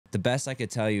the best I could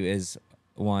tell you is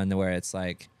one where it's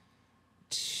like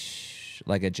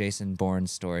a Jason Bourne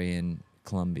story in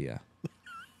Colombia.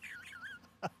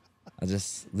 I'll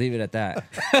just leave it at that.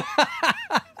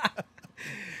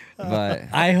 But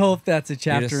I hope that's a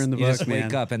chapter in the book, you just man.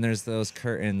 wake up and there's those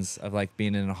curtains of like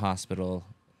being in a hospital,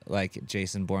 like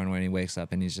Jason Bourne when he wakes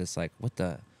up and he's just like,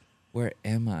 where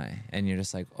am I? And you're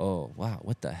just like, oh, wow,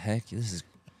 what the heck? This is.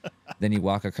 Then you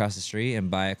walk across the street and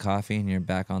buy a coffee and you're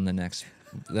back on the next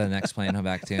plane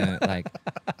back to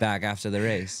back after the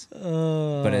race.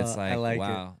 Oh, But it's like, I like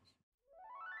wow.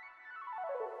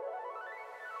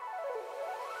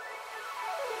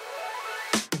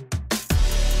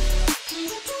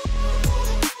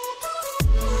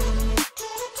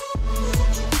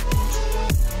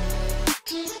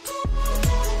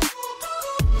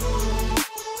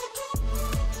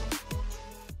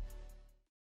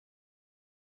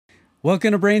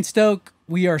 Welcome to Brainstoke.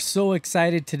 We are so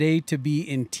excited today to be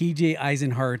in TJ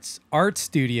Eisenhart's art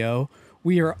studio.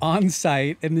 We are on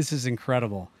site, and this is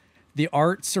incredible. The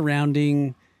art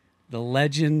surrounding the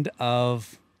legend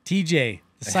of TJ,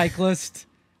 the cyclist,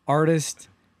 artist.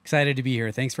 Excited to be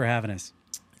here. Thanks for having us.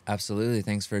 Absolutely.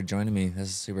 Thanks for joining me. This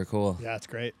is super cool. Yeah, it's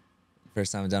great.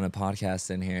 First time I've done a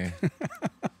podcast in here.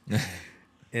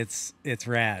 It's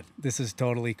rad. This is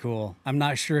totally cool. I'm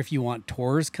not sure if you want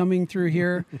tours coming through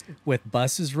here with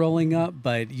buses rolling up,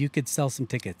 but you could sell some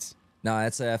tickets. No,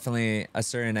 it's definitely a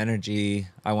certain energy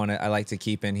I like to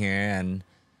keep in here, and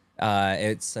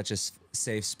it's such a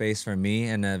safe space for me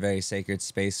and a very sacred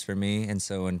space for me. And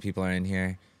so when people are in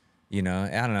here, I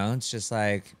don't know, it's just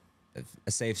like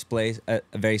a safe place, a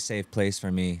very safe place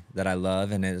for me that I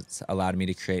love, and it's allowed me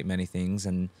to create many things.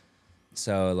 And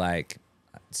so like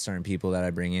certain people that I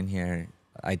bring in here,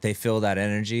 they feel that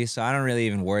energy. So I don't really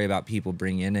even worry about people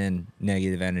bringing in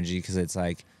negative energy, because it's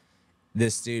like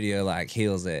this studio like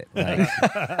heals it. Like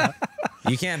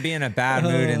you can't be in a bad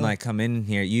mood and like come in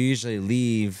here. You usually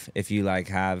leave if you like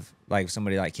have like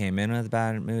somebody like came in with a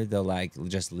bad mood, they'll like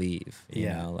just leave, you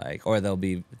know, like, or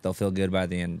they'll feel good by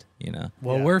the end,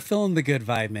 Well, we're feeling the good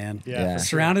vibe, man. Yeah.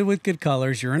 Surrounded with good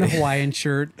colors. You're in a Hawaiian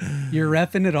shirt. You're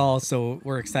repping it all. So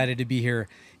we're excited to be here.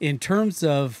 In terms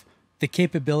of the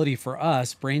capability for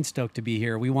us, Brainstoke, to be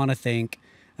here, we want to thank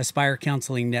Aspire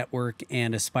Counseling Network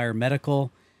and Aspire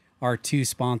Medical, our two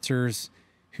sponsors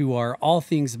who are all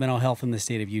things mental health in the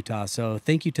state of Utah. So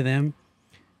thank you to them.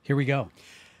 Here we go.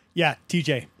 Yeah,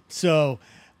 TJ. So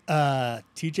TJ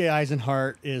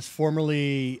Eisenhart is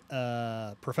formerly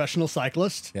a professional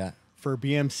cyclist for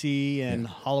BMC and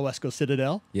Holowesco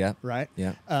Citadel. Yeah. Right?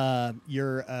 Yeah.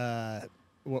 You're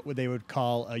what they would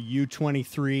call a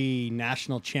U23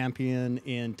 national champion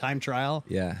in time trial.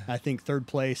 Yeah. I think third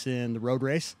place in the road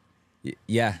race.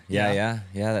 Yeah.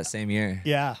 That same year.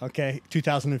 Yeah. Okay.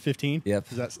 2015. Yep.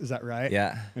 Is that right?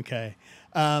 Yeah. Okay.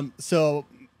 So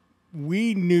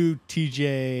we knew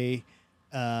TJ.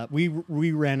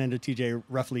 We ran into TJ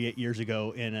roughly 8 years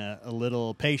ago in a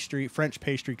little French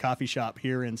pastry coffee shop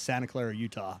here in Santa Clara,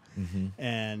 Utah,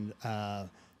 and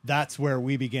that's where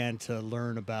we began to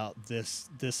learn about this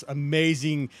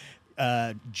amazing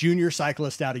junior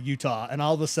cyclist out of Utah. And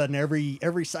all of a sudden,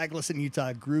 every cyclist in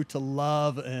Utah grew to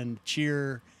love and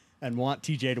cheer and want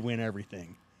TJ to win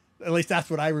everything. At least that's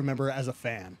what I remember as a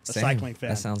fan, cycling fan.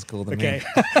 That sounds cool to me.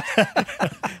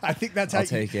 I think that's how I'll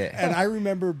take it. And I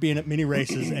remember being at many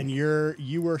races, and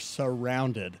you were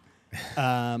surrounded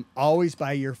always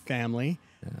by your family.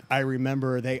 Yeah. I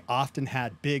remember they often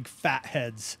had big fat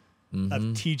heads of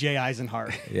TJ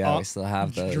Eisenhart. Yeah, we still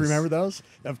have those. Do you remember those?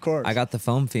 Of course. I got the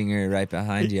foam finger right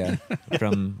behind you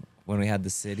from when we had the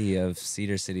city of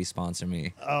Cedar City sponsor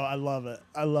me. Oh, I love it.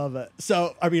 I love it.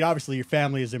 So, I mean, obviously your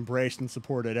family has embraced and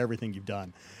supported everything you've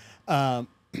done.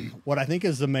 What I think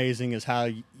is amazing is how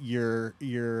your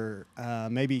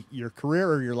maybe your career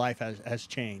or your life has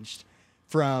changed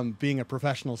from being a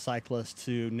professional cyclist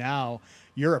to now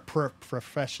you're a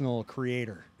professional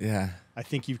creator. Yeah. I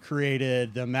think you've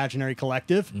created the Imaginary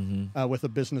Collective with a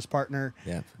business partner.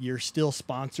 Yep. You're still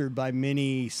sponsored by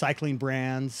many cycling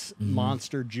brands,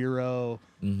 Monster, Giro.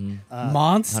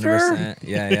 Monster? 100%.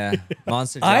 Yeah.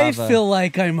 Monster Java. I feel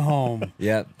like I'm home.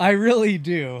 Yep. I really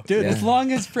do. Dude, as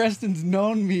long as Preston's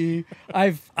known me,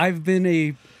 I've been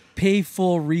a pay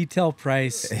full retail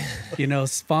price,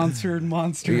 sponsored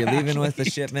Monster. You're leaving with the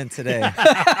shipment today.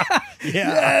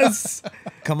 Yes.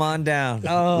 Come on down.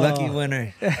 Oh. Lucky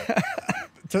winner.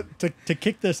 To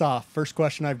kick this off, first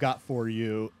question I've got for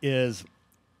you is,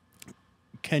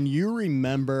 can you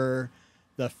remember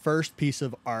the first piece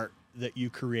of art that you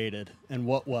created, and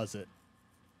what was it?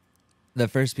 The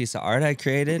first piece of art I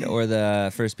created or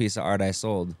the first piece of art I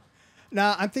sold?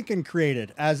 Now I'm thinking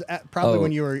created as probably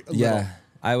when you were little. Yeah.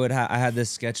 I had this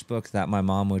sketchbook that my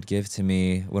mom would give to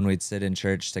me when we'd sit in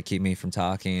church to keep me from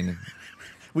talking.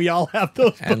 We all have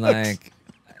those books. And like,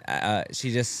 I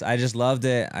just loved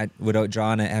it. I would draw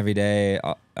on it every day.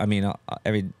 I mean,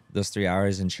 every those 3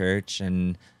 hours in church,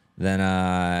 and then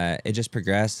it just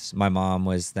progressed. My mom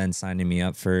was then signing me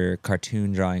up for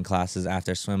cartoon drawing classes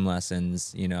after swim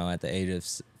lessons, you know, at the age of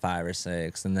 5 or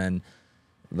 6, and then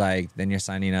you're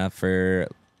signing up for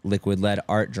liquid lead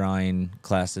art drawing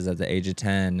classes at the age of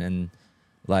 10, and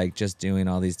like just doing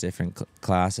all these different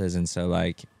classes. And so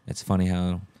like, it's funny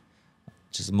how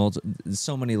just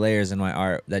so many layers in my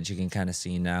art that you can kind of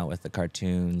see now with the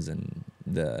cartoons and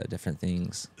the different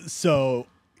things. So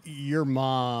your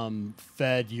mom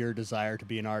fed your desire to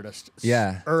be an artist.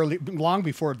 Yeah. Long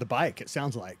before the bike, it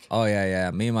sounds like. Oh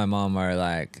yeah. Me and my mom are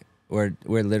like, we're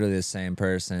literally the same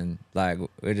person. Like,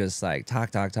 we're just like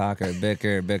talk or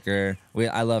bicker.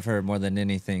 I love her more than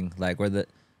anything. Like,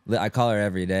 I call her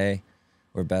every day.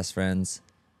 We're best friends.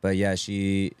 But yeah,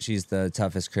 she's the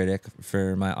toughest critic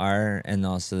for my art, and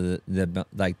also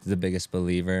the biggest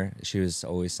believer. She was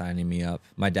always signing me up.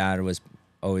 My dad was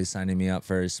always signing me up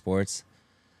for sports,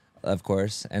 of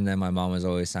course, and then my mom was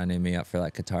always signing me up for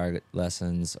like guitar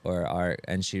lessons or art.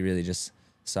 And she really just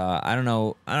saw, I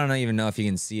don't even know if you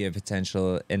can see a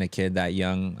potential in a kid that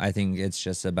young. I think it's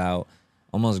just about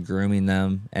almost grooming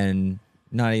them, and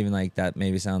not even like that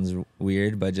maybe sounds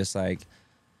weird, but just like,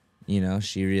 you know,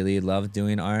 she really loved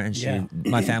doing art, and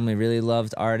my family really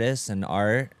loved artists and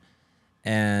art.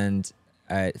 And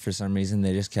for some reason,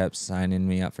 they just kept signing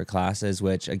me up for classes,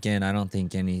 which again, I don't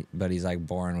think anybody's like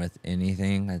born with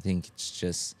anything. I think it's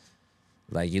just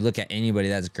like, you look at anybody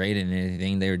that's great in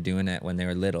anything, they were doing it when they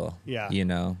were little. Yeah. You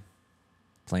know,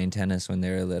 playing tennis when they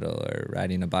were little, or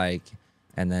riding a bike.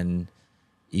 And then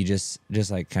you just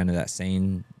like kind of that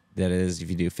saying that is, if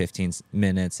you do 15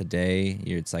 minutes a day,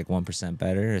 it's like 1%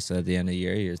 better. So at the end of the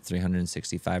year, you're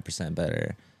 365%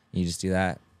 better. You just do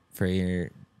that for your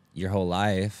whole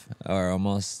life, or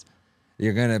almost,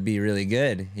 you're going to be really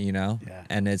good, you know? Yeah.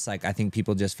 And it's like, I think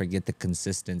people just forget the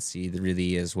consistency that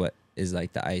really is what is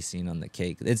like the icing on the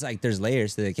cake. It's like there's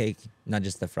layers to the cake, not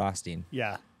just the frosting.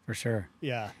 Yeah. For sure.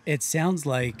 Yeah. It sounds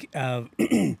like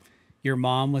your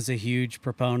mom was a huge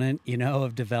proponent, you know,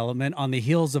 of development. On the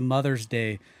heels of Mother's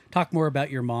Day, talk more about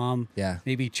your mom. Yeah.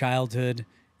 Maybe childhood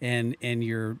and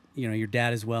your, you know, your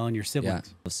dad as well, and your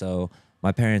siblings. Yeah. So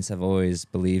my parents have always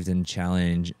believed in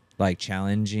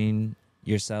challenging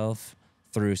yourself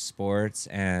through sports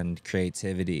and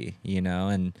creativity, you know,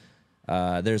 and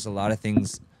there's a lot of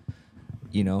things,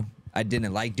 you know, I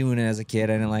didn't like doing it as a kid.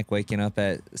 I didn't like waking up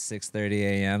at 6:30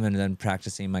 a.m. and then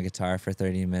practicing my guitar for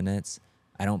 30 minutes.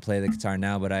 I don't play the guitar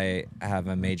now, but I have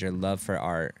a major love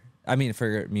for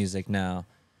for music now.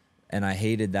 And I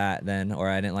hated that then, or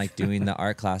I didn't like doing the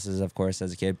art classes, of course,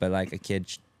 as a kid. But like, a kid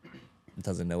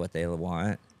doesn't know what they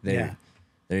want. They're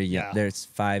young. There's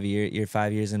 5 years. You're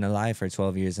 5 years into life, or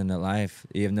 12 years into life.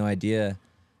 You have no idea,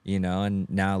 you know. And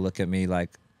now look at me, like,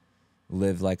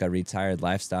 live like a retired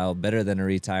lifestyle, better than a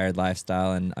retired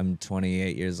lifestyle. And I'm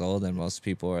 28 years old, and most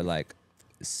people are like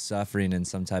suffering in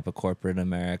some type of corporate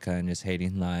America and just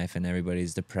hating life, and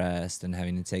everybody's depressed and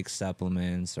having to take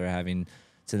supplements, or having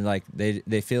to like,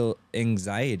 they feel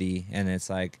anxiety, and it's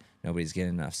like nobody's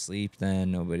getting enough sleep,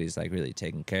 then nobody's like really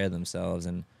taking care of themselves.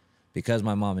 And because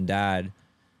my mom and dad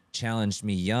challenged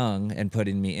me young and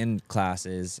putting me in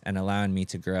classes and allowing me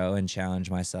to grow and challenge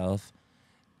myself,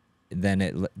 then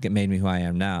it made me who I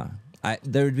am now.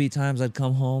 There would be times I'd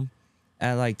come home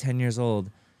at like 10 years old,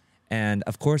 and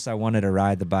of course I wanted to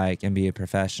ride the bike and be a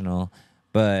professional,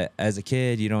 but as a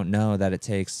kid, you don't know that it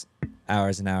takes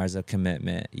hours and hours of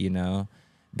commitment, you know?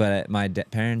 But my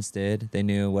parents did. They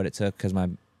knew what it took, because my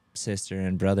sister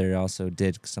and brother also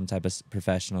did some type of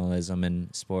professionalism in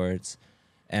sports.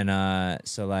 And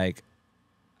so like,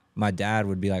 my dad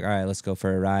would be like, all right, let's go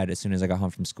for a ride as soon as I got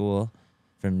home from school,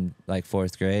 from like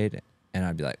 4th grade. And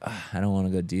I'd be like, oh, I don't want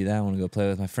to go do that. I want to go play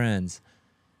with my friends.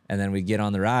 And then we'd get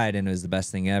on the ride, and it was the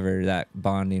best thing ever, that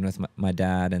bonding with my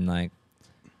dad. And like,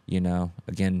 you know,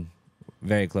 again,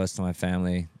 very close to my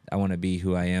family. I want to be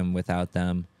who I am without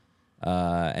them.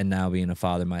 And now being a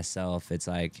father myself, it's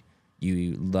like,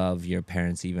 you love your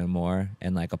parents even more,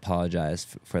 and like apologize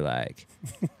for like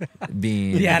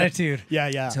being The attitude.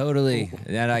 Yeah. Totally.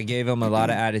 And I gave them a lot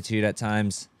of attitude at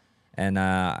times, and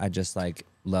I just like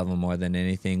love them more than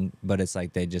anything. But it's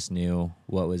like, they just knew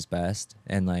what was best,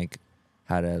 and like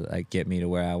how to like get me to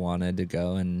where I wanted to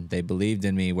go. And they believed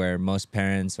in me, where most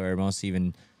parents, or most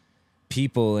even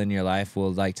people in your life,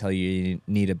 will like tell you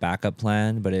need a backup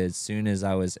plan. But as soon as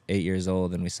I was 8 years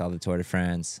old and we saw the Tour de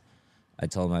France, I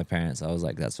told my parents, I was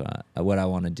like, that's what I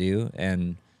want to do.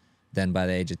 And then by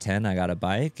the age of 10, I got a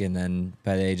bike. And then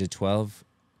by the age of 12,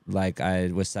 like I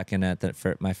was second at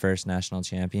my first national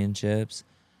championships.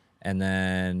 And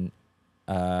then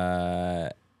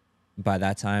by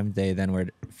that time, they then were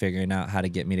figuring out how to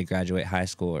get me to graduate high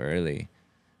school early.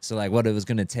 So like what it was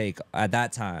going to take at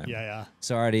that time. Yeah.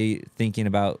 So already thinking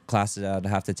about classes I'd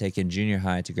have to take in junior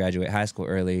high to graduate high school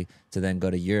early to then go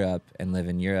to Europe and live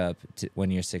in Europe when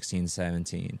you're 16,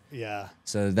 17. Yeah.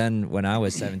 So then when I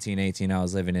was 17, 18, I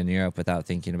was living in Europe without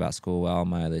thinking about school while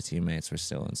my other teammates were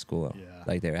still in school. Yeah.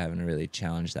 Like they were having to really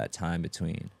challenge that time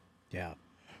between. Yeah.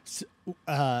 So,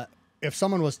 if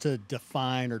someone was to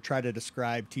define or try to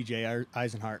describe TJ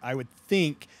Eisenhart, I would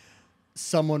think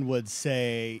someone would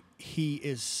say he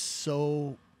is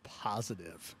so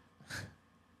positive.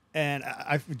 And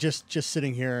I've just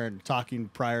sitting here and talking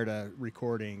prior to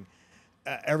recording,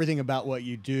 everything about what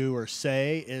you do or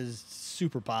say is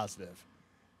super positive.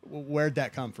 Where'd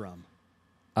that come from?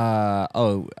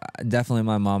 Oh, definitely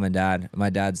my mom and dad. My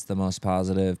dad's the most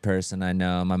positive person I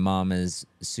know. My mom is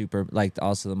super, like,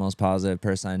 also the most positive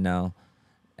person I know.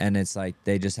 And it's like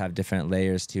they just have different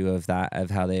layers too of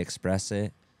how they express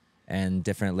it, and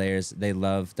different layers. They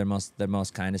love their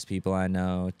most kindest people I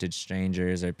know to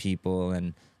strangers or people,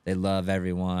 and they love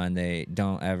everyone. They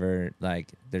don't ever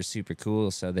they're super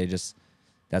cool. So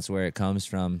that's where it comes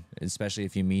from. Especially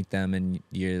if you meet them and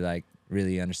you're like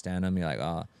really understand them. You're like,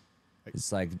 oh,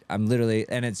 it's like I'm literally,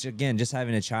 and it's again just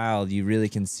having a child. You really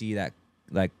can see that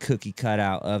like cookie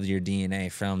cutout of your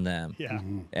DNA from them. Yeah.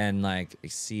 And like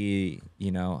see,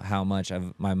 how much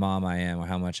of my mom I am or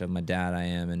how much of my dad I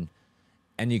am.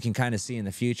 And you can kind of see in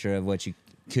the future of what you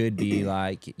could be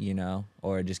like,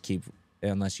 or just keep,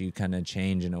 unless you kind of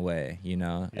change in a way,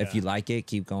 if you like it,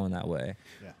 keep going that way.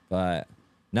 Yeah. But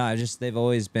no, they've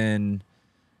always been,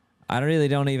 I really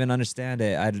don't even understand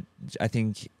it. I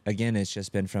think, again, it's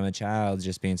just been from a child,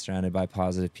 just being surrounded by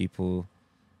positive people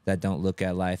that don't look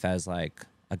at life as like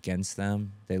against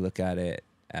them. They look at it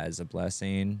as a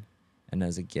blessing and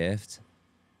as a gift.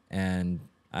 And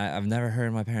I've never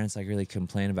heard my parents like really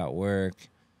complain about work.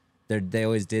 They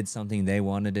always did something they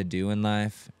wanted to do in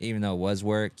life, even though it was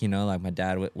work. Like my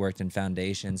dad worked in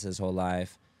foundations his whole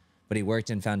life, but he worked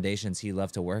in foundations he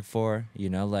loved to work for,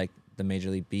 like the Major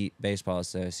League Baseball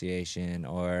Association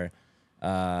or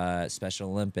Special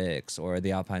Olympics or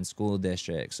the Alpine School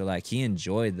District. So like he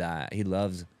enjoyed that. He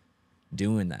loved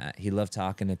doing that. He loved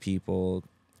talking to people,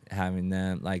 having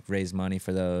them like raise money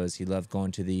for those. He loved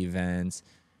going to the events.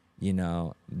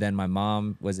 Then my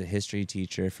mom was a history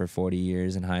teacher for 40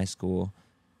 years in high school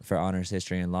for honors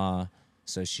history and law.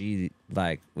 So she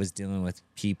like was dealing with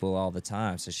people all the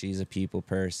time. So she's a people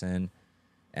person,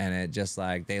 and it just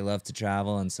like, they love to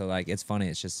travel. And so like, it's funny.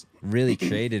 It's just really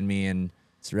created me, and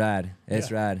it's rad.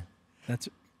 It's rad. That's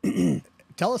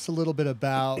Tell us a little bit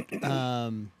about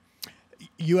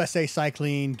USA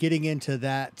Cycling, getting into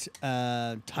that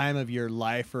time of your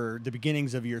life or the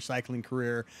beginnings of your cycling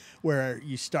career, where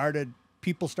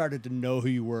people started to know who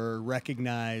you were,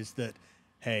 recognize that,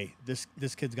 hey, this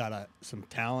kid's got some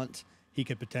talent. He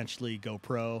could potentially go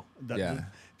pro.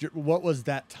 What was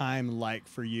that time like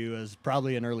for you as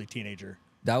probably an early teenager?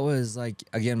 That was like,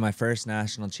 again, my first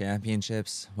national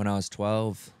championships when I was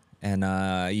 12,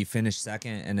 and you finished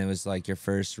second, and it was like your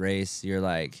first race. You're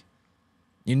like,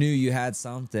 you knew you had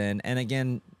something. And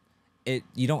again,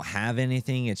 you don't have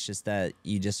anything. It's just that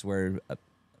you just were a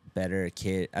better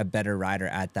kid, a better rider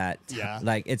at that time.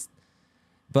 Yeah.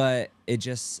 But it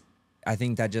just, I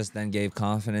think that just then gave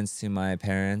confidence to my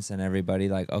parents and everybody.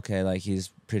 Like, okay, like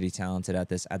he's pretty talented at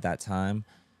this at that time.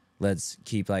 Let's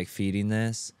keep like feeding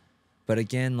this. But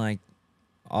again, like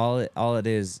all it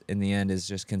is in the end is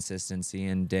just consistency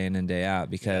and day in and day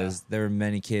out, because there were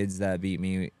many kids that beat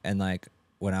me. And like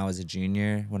when I was a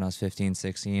junior, when I was 15,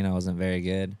 16, I wasn't very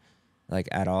good, like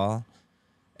at all.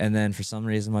 And then for some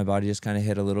reason, my body just kind of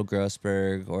hit a little growth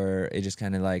spurt, or it just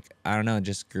kind of like, I don't know, it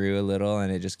just grew a little,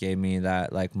 and it just gave me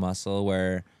that like muscle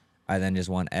where I then just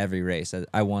won every race.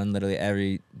 I won literally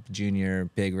every junior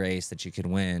big race that you could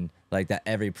win, like that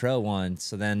every pro won.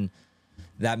 So then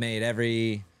that made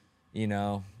every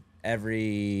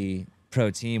pro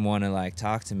team want to like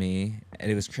talk to me.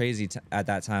 And it was crazy. At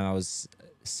that time, I was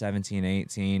 17,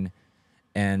 18,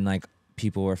 and like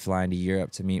people were flying to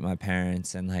Europe to meet my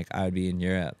parents, and like I would be in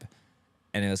Europe,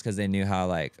 and it was because they knew how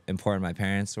like important my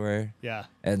parents were. Yeah.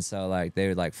 And so like they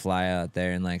would like fly out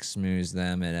there and like smooze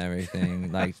them and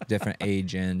everything, like different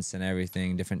agents and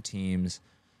everything, different teams.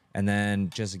 And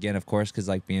then just again, of course, because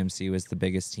like BMC was the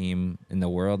biggest team in the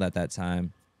world at that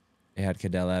time. It had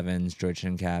Cadell Evans, George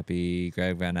Hincapie,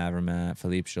 Greg Van Avermaet,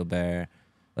 Philippe Gilbert,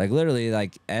 like literally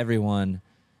like everyone,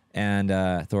 and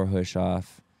Thor Hushoff,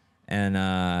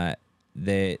 and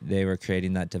they were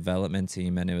creating that development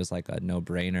team, and it was like a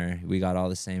no-brainer. We got all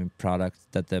the same product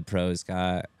that the pros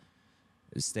got.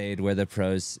 Stayed where the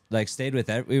pros stayed with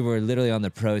it. We were literally on the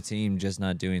pro team, just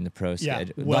not doing the pro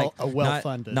schedule. Well, not,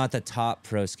 funded, not the top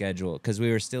pro schedule, because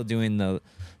we were still doing the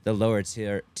lower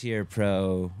tier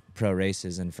pro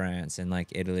races in France and like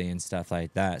Italy and stuff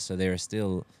like that. So they were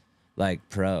still like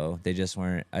pro. They just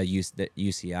weren't a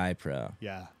UCI pro.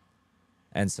 Yeah.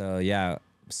 And so yeah,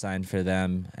 signed for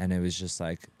them, and it was just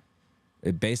like,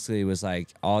 it basically was like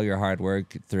all your hard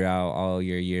work throughout all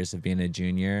your years of being a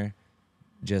junior,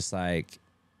 just like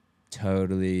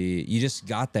totally, you just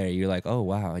got there. You're like, oh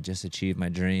wow, I just achieved my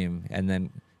dream. And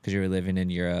then because you were living in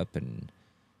Europe, and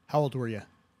how old were you?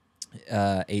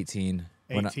 18.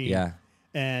 18. Yeah.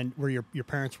 And were your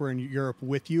parents were in Europe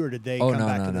with you, or did they Oh come no,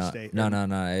 back no, to no, the state? no, no,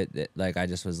 no. Like I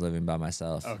just was living by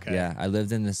myself. Okay. Yeah, I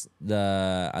lived in this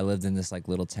like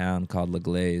little town called La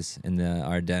Glaise in the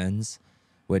Ardennes,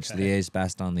 which Okay.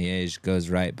 Liège-Bastogne-Liège goes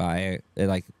right by it.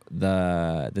 Like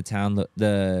the town,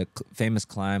 the famous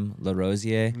climb La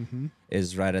Rosier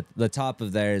is right at the top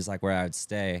of there. Is like where I would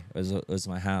stay. It was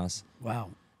my house. Wow.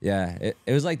 Yeah,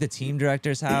 it was like the team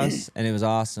director's house, and it was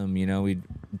awesome. You know, we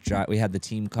had the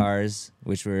team cars,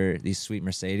 which were these sweet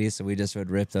Mercedes, so we just would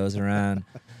rip those around.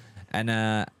 And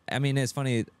I mean, it's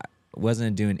funny, I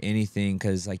wasn't doing anything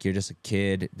because like you're just a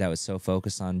kid that was so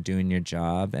focused on doing your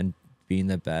job and being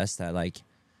the best that like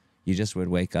you just would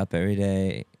wake up every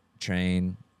day,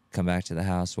 train, come back to the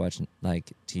house, watch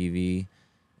like TV,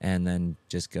 and then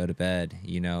just go to bed.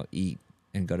 You know, eat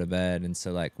and go to bed. And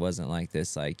so like wasn't like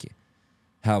this like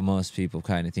how most people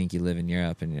kind of think you live in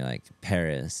Europe and you're like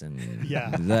Paris and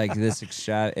Yeah. like this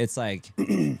extra. It's like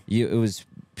it was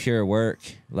pure work.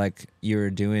 Like you were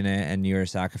doing it and you were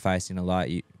sacrificing a lot.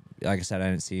 Like I said,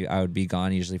 I would be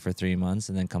gone usually for 3 months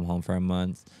and then come home for a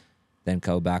month, then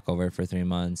go back over for 3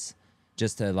 months,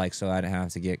 just to like, so I didn't have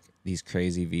to get these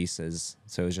crazy visas.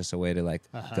 So it was just a way to like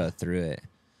go through it.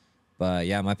 But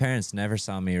yeah, my parents never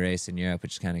saw me race in Europe,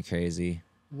 which is kind of crazy.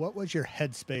 What was your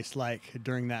headspace like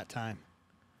during that time?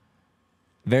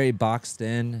 A very boxed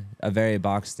in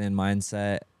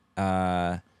mindset.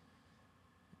 I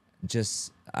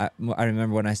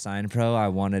remember when I signed pro, I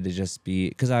wanted to just be,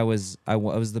 because I was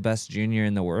the best junior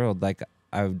in the world. Like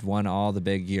I've won all the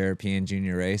big European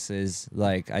junior races.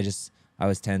 Like I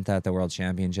was 10th at the world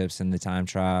championships in the time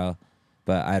trial,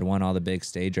 but I had won all the big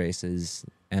stage races.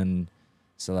 And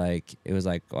so like, it was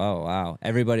like, oh, wow.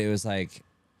 Everybody was like,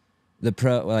 the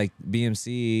pro, like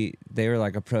BMC, they were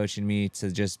like approaching me to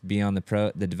just be on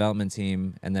the development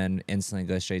team and then instantly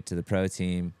go straight to the pro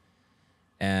team.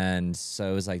 And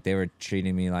so it was like they were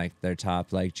treating me like their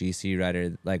top like GC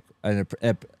rider, like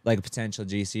a potential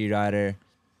GC rider.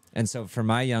 And so for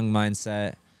my young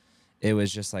mindset, it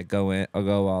was just like go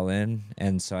all in.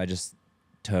 And so I just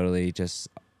totally just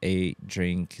ate,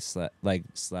 drink,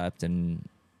 slept and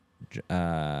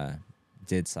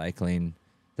did cycling.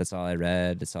 That's all I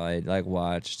read. That's all I like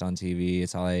watched on TV.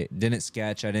 It's all I didn't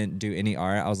sketch. I didn't do any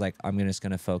art. I was like, I'm just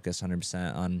going to focus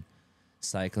 100% on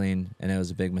cycling. And it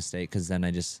was a big mistake because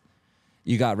then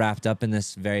you got wrapped up in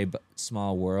this very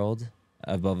small world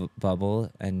of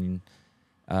bubble. And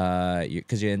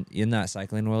because you're in that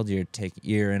cycling world,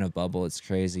 you're in a bubble. It's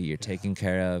crazy. You're taken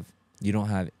care of. You don't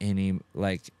have any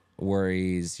like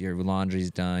worries. Your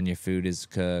laundry's done. Your food is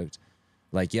cooked.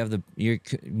 Like you're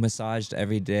massaged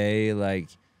every day. Like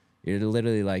you're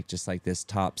literally like just like this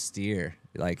top steer.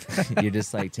 Like you're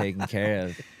just like taken care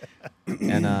of.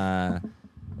 And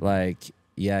like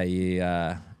yeah,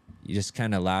 you just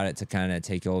kind of allowed it to kind of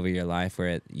take over your life,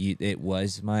 where it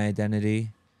was my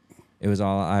identity. It was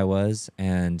all I was.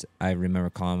 And I remember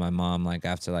calling my mom like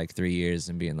after like 3 years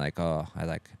and being like, oh,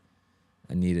 I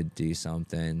need to do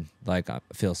something. Like I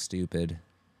feel stupid.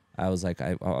 I was like,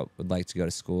 I would like to go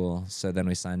to school. So then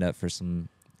we signed up for some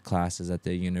classes at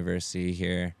the university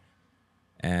here.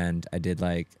 And I did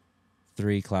like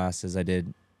 3 classes. I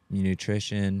did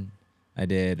nutrition, I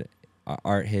did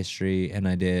art history, and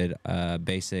I did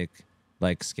basic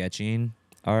like sketching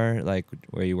art, like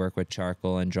where you work with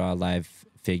charcoal and draw live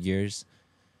figures.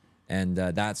 And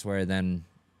that's where then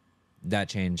that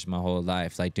changed my whole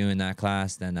life. Like doing that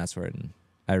class, then that's where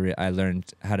I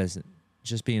learned how to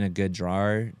just being a good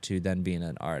drawer to then being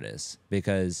an artist,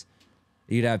 because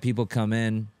you'd have people come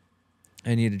in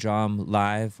and you'd draw them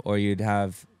live, or you'd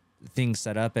have things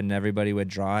set up and everybody would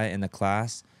draw it in the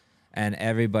class, and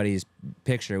everybody's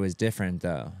picture was different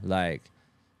though, like,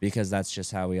 because that's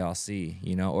just how we all see,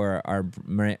 you know, or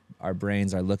our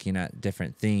brains are looking at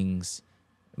different things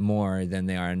more than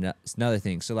they are another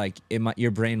thing. So like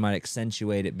your brain might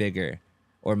accentuate it bigger,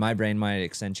 or my brain might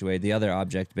accentuate the other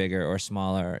object bigger or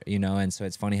smaller, you know? And so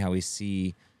it's funny how we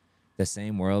see the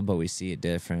same world, but we see it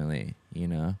differently, you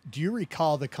know? Do you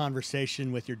recall the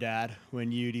conversation with your dad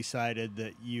when you decided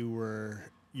that you were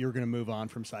going to move on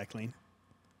from cycling?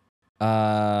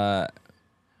 I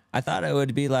thought it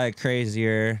would be like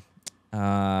crazier.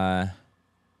 But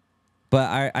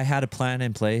I had a plan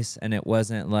in place, and it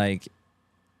wasn't like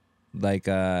they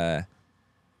could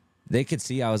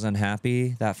see I was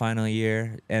unhappy that final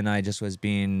year, and I just was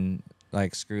being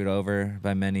like screwed over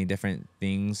by many different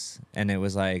things. And it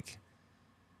was like,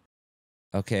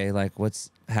 okay, like what's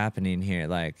happening here?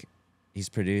 Like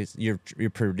you're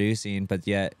producing, but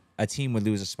yet a team would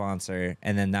lose a sponsor,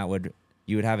 and then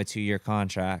you would have a 2-year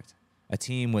contract. A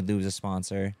team would lose a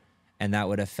sponsor, and that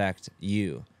would affect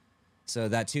you. So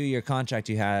that 2-year contract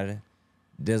you had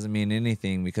doesn't mean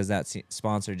anything because that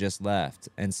sponsor just left.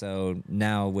 And so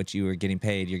now what you were getting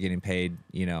paid, you're getting paid,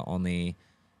 you know, only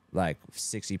like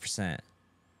 60%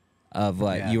 of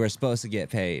what you were supposed to get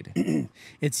paid.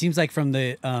 It seems like from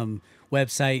the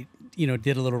website, you know,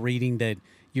 did a little reading that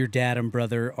your dad and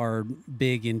brother are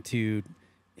big into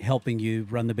helping you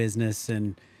run the business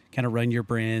and kind of run your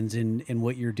brands and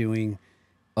what you're doing.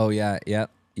 Oh, yeah. Yep.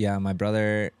 Yeah. My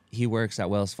brother, he works at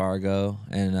Wells Fargo,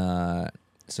 and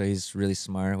so he's really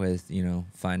smart with, you know,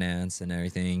 finance and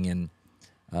everything. And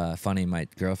funny, my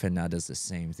girlfriend now does the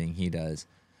same thing he does.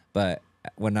 But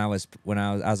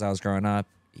as I was growing up,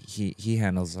 he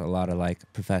handles a lot of like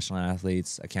professional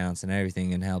athletes accounts and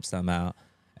everything, and helps them out.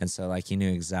 And so like he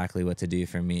knew exactly what to do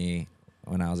for me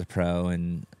when I was a pro,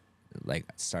 and like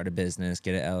start a business,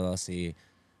 get an LLC,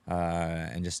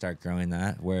 and just start growing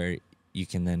that, where you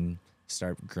can then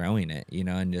start growing it, you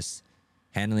know, and just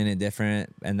handling it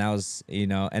different. And that was, you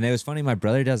know, and it was funny, my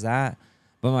brother does that,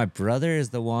 but my brother is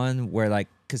the one where like,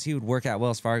 because he would work at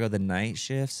Wells Fargo the night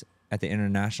shifts at the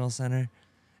International Center,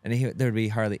 and there would be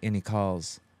hardly any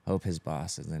calls. Hope his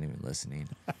boss isn't even listening.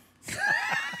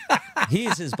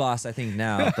 He's his boss, I think,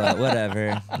 now, but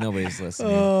whatever. Nobody's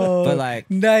listening. Oh, but like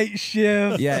night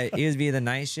shift. Yeah, he would be the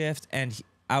night shift, and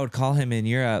I would call him in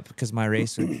Europe because my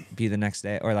race would be the next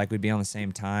day, or like we'd be on the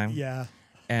same time. Yeah.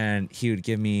 And he would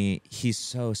give me, he's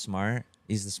so smart.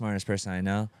 He's the smartest person I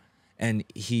know. And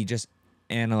he just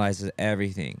analyzes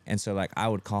everything. And so like I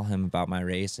would call him about my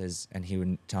races, and he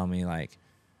would tell me like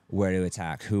where to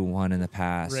attack, who won in the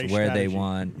past, Race where strategy. they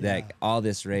won, like all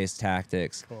this race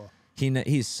tactics. Cool.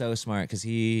 He's so smart because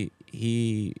he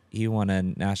won a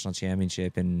national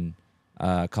championship in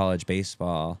college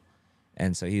baseball.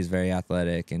 And so he's very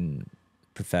athletic and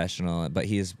professional, but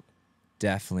he is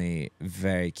definitely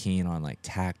very keen on like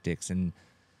tactics, and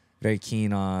very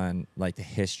keen on like the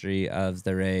history of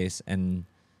the race, and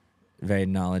very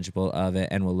knowledgeable of it,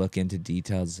 and will look into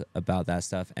details about that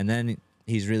stuff. And then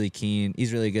he's really keen.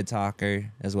 He's really a good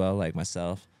talker as well, like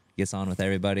myself. Gets on with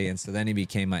everybody. And so then he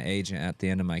became my agent at the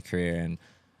end of my career, and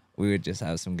we would just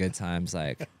have some good times,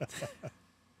 like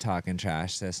talking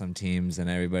trash to some teams and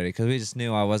everybody, because we just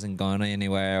knew I wasn't going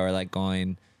anywhere, or like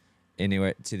going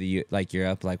anywhere to like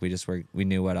Europe. Like we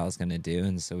knew what I was gonna do,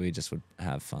 and so we just would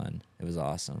have fun. It was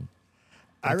awesome.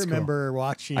 I remember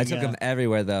watching. I took him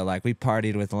everywhere though. Like we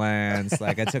partied with Lance.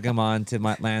 Like I took him on to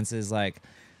Lance's like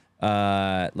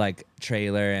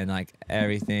trailer and like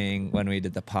everything when we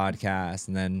did the podcast,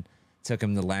 and then took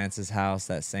him to Lance's house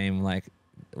that same like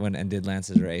and did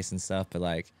Lance's race and stuff. But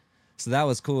like, so that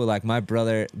was cool. Like my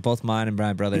brother, both mine and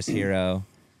my brother's hero,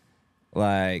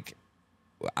 like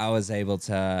I was able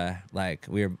to like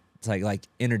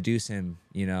introduce him,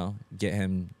 you know, get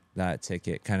him that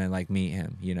ticket, kind of like meet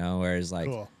him, you know. Whereas like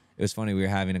Cool. It was funny, we were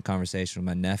having a conversation with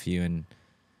my nephew, and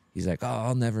he's like, "Oh,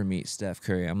 I'll never meet Steph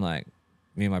Curry." I'm like,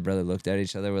 me and my brother looked at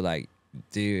each other. We're like,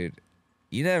 "Dude,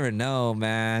 you never know,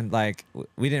 man." Like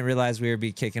we didn't realize we would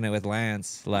be kicking it with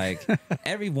Lance. Like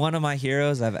every one of my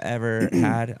heroes I've ever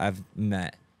had, I've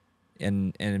met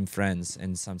and friends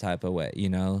in some type of way, you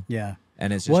know? Yeah.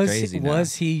 And it's just crazy now.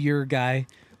 Was he your guy?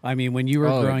 I mean, when you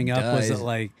were growing up, was it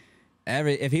like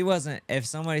if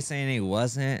somebody's saying he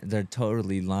wasn't, they're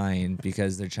totally lying,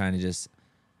 because they're trying to just,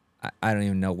 I don't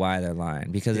even know why they're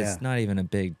lying, because it's not even a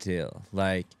big deal.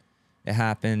 Like it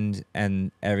happened,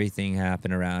 and everything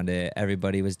happened around it.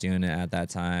 Everybody was doing it at that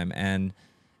time, and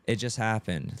it just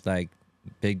happened. Like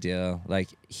big deal. Like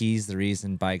he's the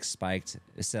reason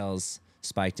sales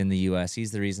spiked in the US.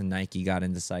 He's the reason Nike got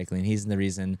into cycling. He's the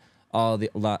reason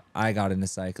I got into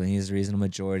cycling. He's the reason a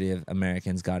majority of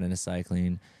Americans got into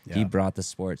cycling. Yeah. He brought the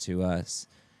sport to us.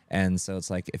 And so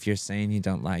it's like, if you're saying you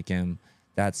don't like him,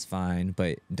 that's fine,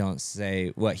 but don't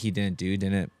say what he didn't do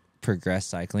didn't progress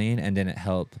cycling and didn't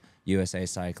help USA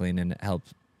Cycling and help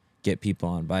get people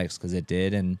on bikes, because it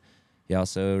did. And he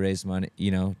also raised money,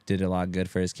 you know, did a lot good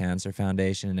for his cancer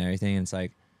foundation and everything. And it's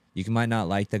like, might not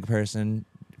like the person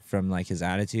from like his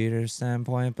attitude or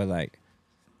standpoint, but like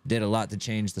did a lot to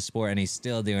change the sport, and he's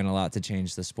still doing a lot to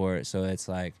change the sport. So it's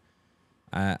like,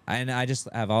 I just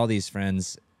have all these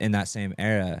friends in that same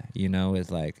era, you know,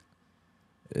 with like,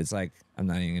 it's like, I'm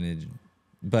not even gonna,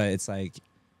 but it's like,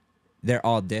 they're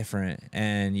all different,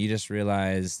 and you just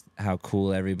realize how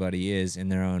cool everybody is in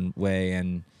their own way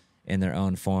and in their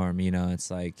own form, you know. It's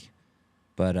like,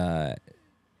 but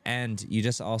and you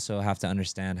just also have to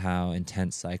understand how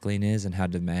intense cycling is and how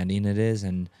demanding it is.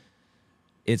 And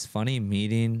it's funny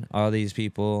meeting all these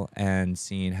people and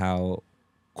seeing how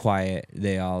quiet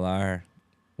they all are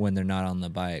when they're not on the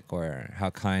bike, or how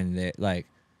kind they like,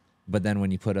 but then when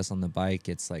you put us on the bike,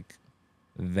 it's like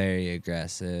very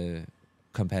aggressive,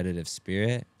 competitive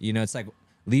spirit. You know, it's like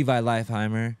Levi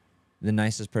Leifheimer, the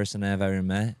nicest person I've ever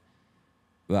met.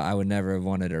 Well, I would never have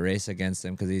wanted to race against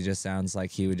him, because he just sounds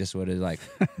like he would have like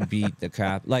beat the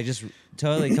crap, like just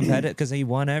totally competitive, because he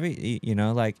won you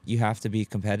know, like you have to be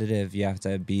competitive, you have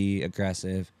to be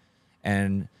aggressive.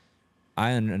 And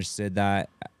I understood that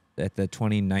at the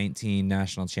 2019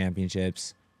 national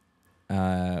championships.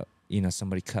 You know,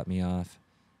 somebody cut me off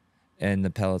in the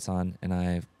peloton, and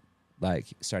I like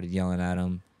started yelling at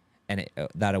him, and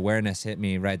that awareness hit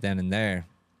me right then and there,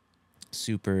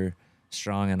 super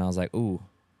strong. And I was like, ooh,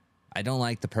 I don't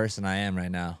like the person I am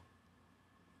right now.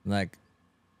 Like,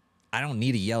 I don't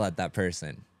need to yell at that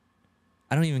person.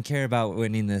 I don't even care about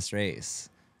winning this race.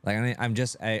 Like,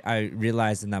 I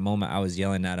realized in that moment I was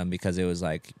yelling at him because it was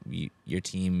like, your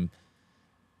team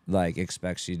like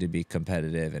expects you to be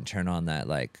competitive and turn on that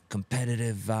like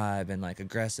competitive vibe and like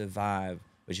aggressive vibe,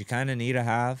 which you kind of need to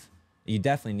have. You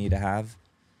definitely need to have,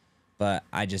 but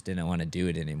I just didn't want to do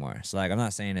it anymore. So like, I'm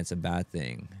not saying it's a bad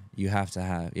thing. You have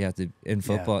to, in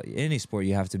football, any sport,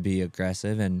 you have to be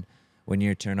aggressive. And when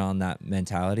you turn on that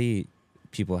mentality,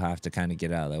 people have to kind of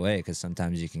get out of the way, because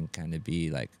sometimes you can kind of be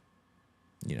like,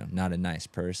 you know, not a nice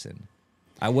person.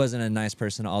 I wasn't a nice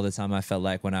person all the time. I felt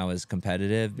like when I was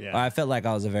competitive, I felt like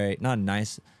I was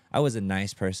I was a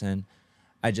nice person.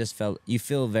 I just you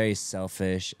feel very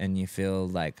selfish, and you feel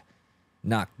like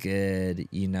not good,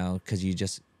 you know,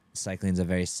 because cycling's a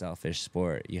very selfish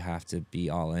sport. You have to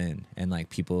be all in, and like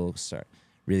people start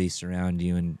really surround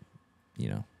you and, you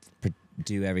know,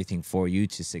 do everything for you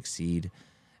to succeed.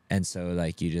 And so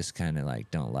like, you just kind of like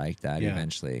don't like that.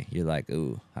 Eventually you're like,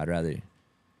 ooh, I'd rather.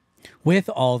 With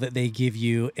all that they give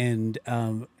you, and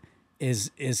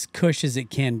as cush as it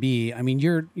can be, I mean,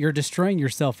 you're destroying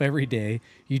yourself every day.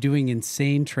 You're doing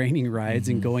insane training rides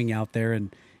and going out there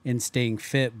and staying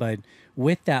fit. But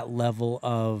with that level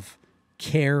of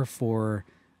care for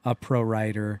a pro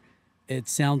rider, it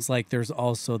sounds like there's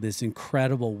also this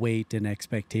incredible weight and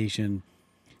expectation.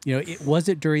 You know, was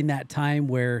it during that time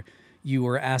where you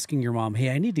were asking your mom,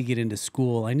 hey, I need to get into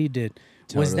school, I need to,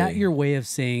 was that your way of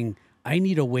saying, I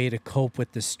need a way to cope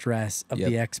with the stress of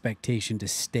the expectation to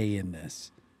stay in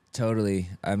this? Totally.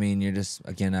 I mean, you're just,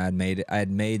 again, I had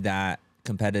made that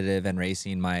competitive and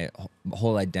racing my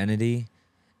whole identity.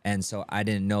 And so I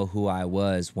didn't know who I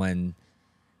was when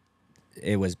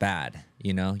it was bad.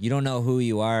 You know, you don't know who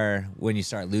you are when you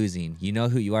start losing. You know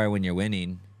who you are when you're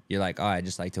winning. You're like, oh, I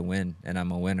just like to win, and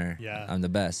I'm a winner. Yeah. I'm the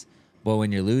best. But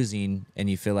when you're losing and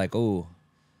you feel like, oh,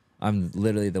 I'm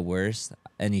literally the worst,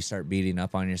 and you start beating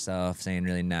up on yourself, saying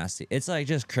really nasty. It's like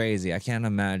just crazy. I can't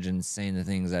imagine saying the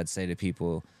things I'd say to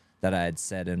people that I had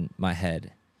said in my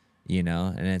head, you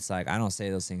know? And it's like, I don't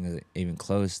say those things even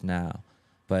close now,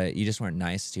 but you just weren't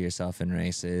nice to yourself in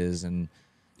races. And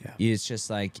it's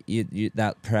just like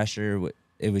that pressure,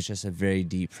 it was just a very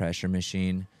deep pressure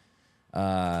machine.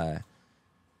 And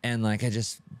like,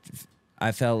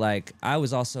 I felt like I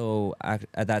was also,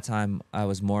 at that time, I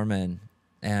was Mormon.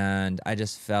 And I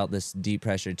just felt this deep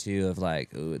pressure too of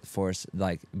like, ooh,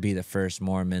 be the first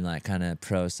Mormon, like kind of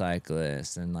pro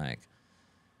cyclist, and like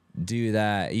do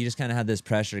that. You just kind of had this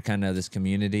pressure, kind of this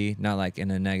community, not like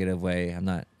in a negative way. I'm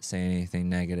not saying anything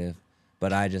negative,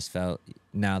 but I just felt,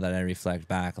 now that I reflect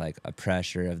back, like a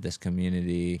pressure of this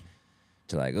community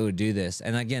to like, oh, do this.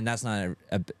 And again, that's not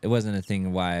it wasn't a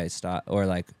thing why I stopped, or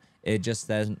like, it just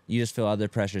doesn't, you just feel other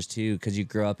pressures too, because you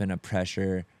grow up in a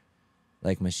pressure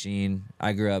like machine.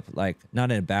 I grew up like not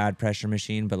in a bad pressure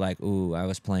machine, but like, ooh, I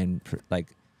was playing like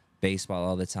baseball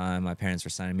all the time. My parents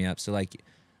were signing me up, so like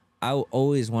I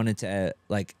always wanted to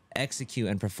like execute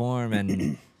and perform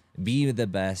and be the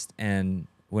best. And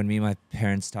when me and my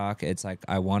parents talk, it's like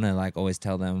I want to like always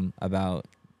tell them about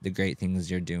the great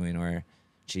things you're doing or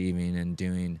achieving and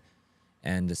doing.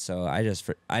 And so I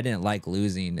didn't like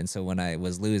losing. And so when I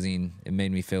was losing, it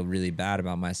made me feel really bad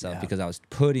about myself because I was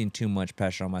putting too much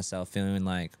pressure on myself, feeling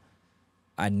like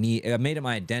I made it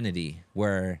my identity,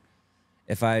 where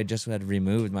if I just had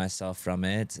removed myself from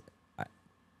it,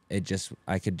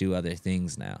 I could do other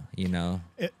things now, you know?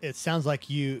 It sounds like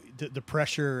the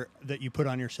pressure that you put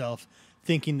on yourself,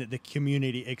 thinking that the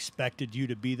community expected you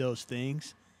to be those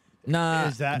things. Nah,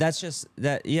 that's just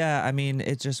that. Yeah, I mean,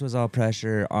 it just was all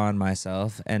pressure on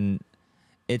myself, and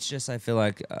it's just I feel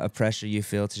like a pressure you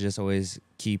feel to just always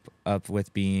keep up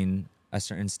with being a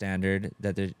certain standard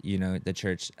that the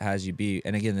church has you be.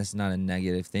 And again, this is not a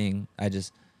negative thing.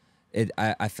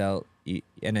 I felt,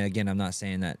 and again, I'm not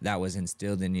saying that was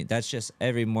instilled in you. That's just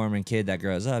every Mormon kid that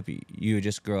grows up. You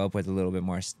just grow up with a little bit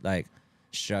more like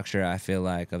structure. I feel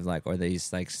like of like, or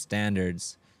these like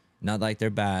standards, not like they're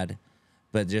bad,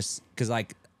 but just because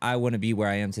like I wouldn't be where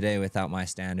I am today without my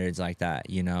standards like that.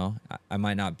 You know, I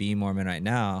might not be Mormon right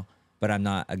now, but I'm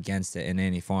not against it in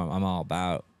any form. I'm all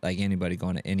about like anybody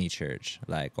going to any church,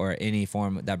 like, or any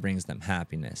form that brings them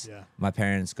happiness. Yeah. My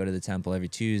parents go to the temple every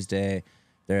Tuesday.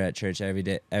 They're at church every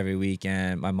day, every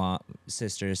weekend. My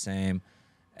sister, same.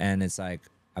 And it's like,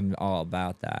 I'm all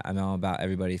about that. I'm all about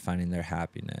everybody finding their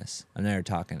happiness. I'm never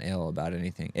talking ill about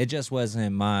anything. It just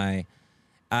wasn't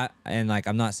and like,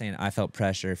 I'm not saying I felt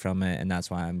pressure from it and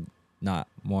that's why I'm not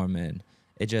Mormon.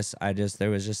 There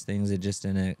was just things that just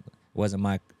wasn't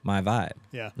my vibe.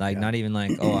 Yeah. Like, not even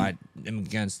like, oh, I am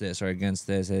against this or against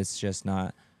this. It's just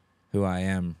not who I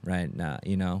am right now,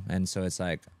 you know? And so it's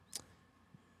like,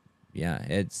 yeah,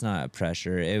 it's not a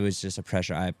pressure. It was just a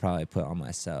pressure I probably put on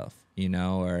myself, you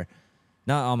know, or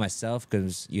not on myself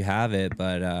because you have it,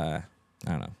 but I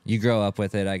don't know. You grow up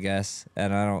with it, I guess.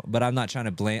 And I'm not trying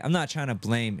to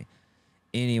blame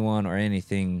anyone or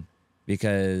anything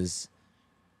because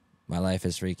my life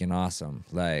is freaking awesome.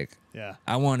 Like, yeah,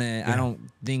 I don't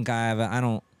think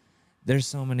there's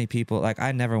so many people, like,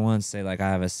 I never once say like I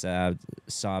have a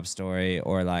sob story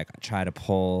or like try to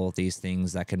pull these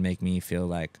things that could make me feel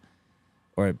like,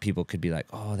 or people could be like,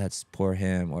 oh, that's poor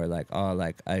him, or like, oh,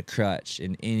 like a crutch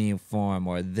in any form,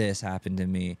 or this happened to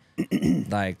me.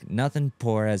 Like, nothing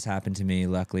poor has happened to me,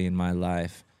 luckily, in my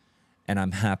life. And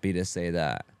I'm happy to say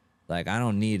that. Like, I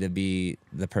don't need to be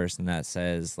the person that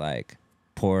says, like,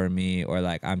 poor me or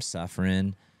like I'm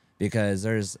suffering, because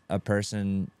there's a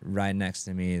person right next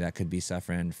to me that could be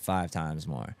suffering 5 times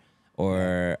more,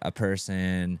 or a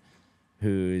person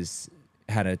who's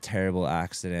had a terrible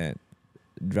accident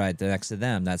right next to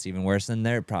them that's even worse than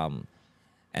their problem.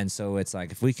 And so it's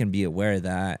like, if we can be aware of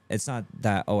that, it's not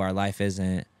that, oh, our life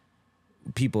isn't,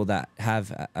 people that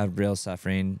have a real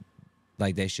suffering,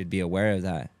 like, they should be aware of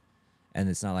that. And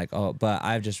it's not like, oh, but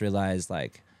I've just realized,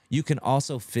 like, you can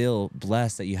also feel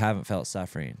blessed that you haven't felt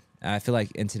suffering. And I feel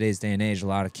like in today's day and age, a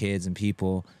lot of kids and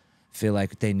people feel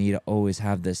like they need to always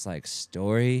have this like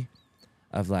story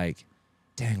of like,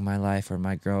 dang, my life or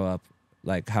my grow up,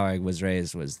 like how I was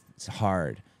raised was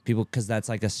hard. People, because that's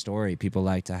like a story people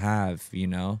like to have, you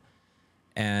know?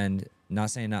 And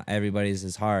not saying not everybody's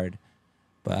is hard,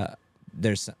 but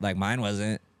there's, like, mine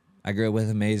wasn't. I grew up with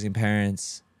amazing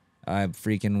parents. I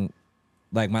freaking,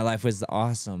 like, my life was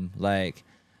awesome. Like,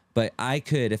 but I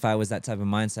could, if I was that type of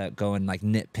mindset, go and like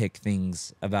nitpick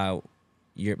things about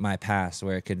my past,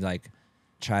 where it could like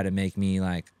try to make me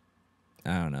like,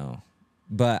 I don't know.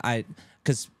 But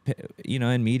because, you know,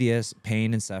 in media,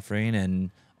 pain and suffering and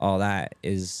all that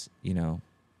is, you know,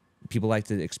 people like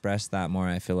to express that more,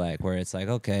 I feel like, where it's like,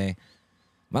 okay,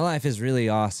 my life is really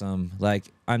awesome.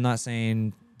 Like, I'm not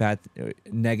saying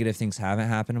negative things haven't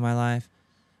happened in my life,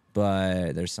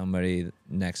 but there's somebody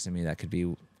next to me that could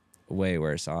be way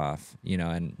worse off, you know,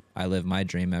 and I live my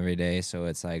dream every day. So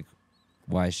it's like,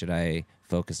 why should I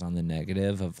focus on the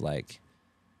negative of like,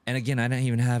 and again, I don't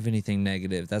even have anything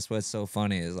negative. That's what's so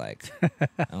funny is like,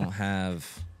 I don't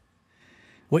have.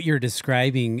 What you're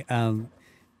describing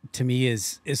to me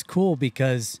is cool,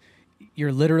 because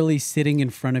you're literally sitting in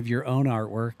front of your own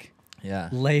artwork,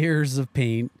 layers of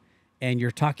paint, and you're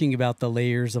talking about the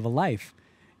layers of a life,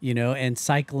 you know, and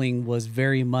cycling was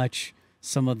very much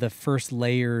some of the first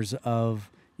layers of,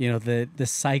 you know, the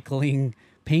cycling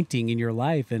painting in your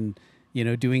life, and, you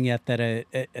know, doing it at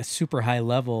a super high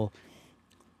level,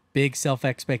 big self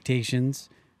expectations,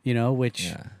 you know,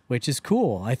 which is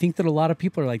cool. I think that a lot of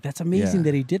people are like, that's amazing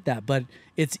that he did that, but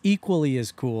it's equally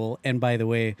as cool. And by the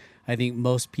way, I think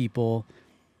most people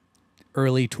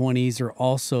early 20s are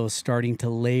also starting to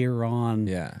layer on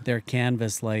their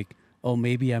canvas, like, oh,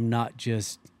 maybe I'm not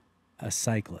just a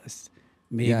cyclist.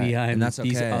 maybe Yeah, I'm and that's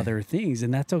these okay. other things,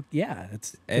 and that's okay. Yeah,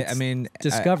 I mean,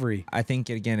 discovery. I think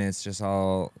again, it's just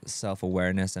all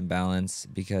self-awareness and balance,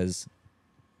 because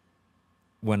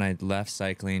when I left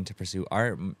cycling to pursue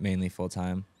art mainly full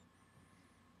time,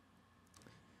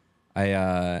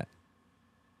 I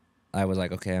was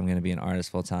like, okay, I'm gonna be an artist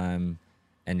full time,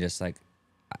 and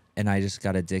I just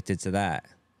got addicted to that.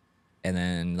 And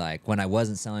then like when I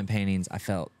wasn't selling paintings, I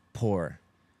felt poor.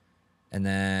 And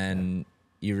then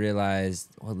you realize,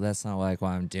 well, that's not like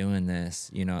why I'm doing this,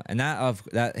 you know. And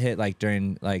that hit like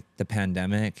during like the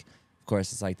pandemic. Of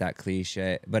course, it's like that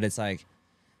cliche, but it's like,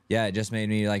 yeah, it just made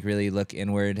me like really look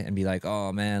inward and be like,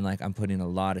 oh man, like I'm putting a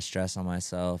lot of stress on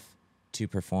myself to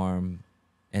perform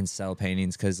and sell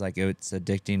paintings, because like it's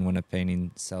addicting when a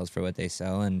painting sells for what they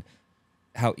sell, and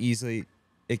how easily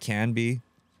it can be.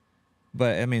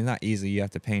 But I mean, not easy, you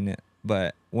have to paint it.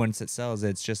 But once it sells,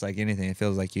 it's just like anything. It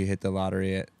feels like you hit the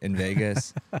lottery in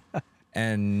Vegas,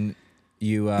 and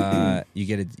you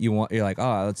get it. You're like,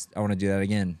 oh, I want to do that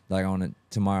again. Like I want to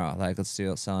tomorrow. Like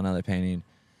sell another painting,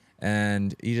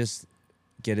 and you just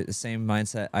get it. The same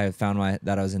mindset I found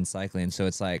that I was in cycling. So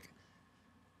it's like,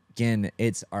 again,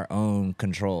 it's our own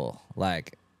control.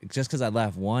 Like just because I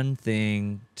left one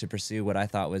thing to pursue what I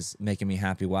thought was making me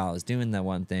happy while I was doing that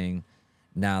one thing,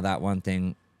 now that one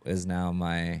thing is now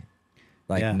my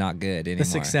not good anymore. The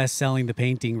success selling the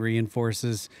painting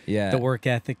reinforces the work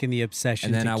ethic and the obsession.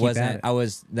 And then to I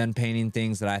was then painting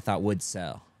things that I thought would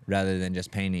sell rather than just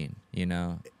painting, you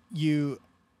know.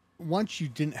 Once you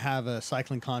didn't have a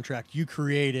cycling contract, you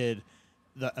created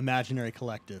the Imaginary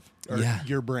Collective, or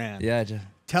your brand. Yeah.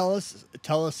 Tell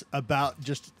us about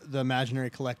just the Imaginary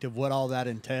Collective, what all that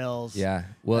entails. Yeah.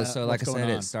 Well, so like I said,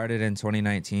 it started in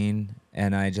 2019,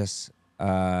 and I just me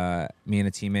and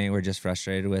a teammate were just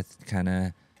frustrated with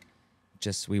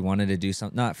we wanted to do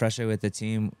something, not frustrated with the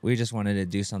team. We just wanted to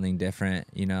do something different,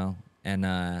 you know,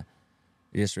 and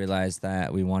we just realized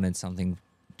that we wanted something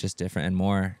just different and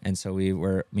more. And so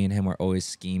me and him were always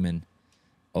scheming.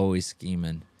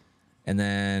 And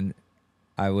then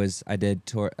I did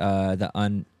tour,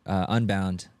 the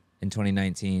Unbound in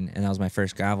 2019, and that was my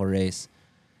first gravel race.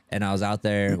 And I was out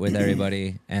there with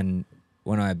everybody, and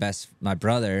one of my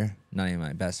brother, not even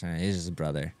my best friend, he's just a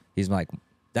brother. He's like,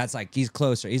 he's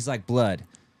closer. He's like blood,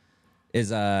 is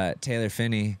Taylor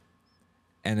Finney.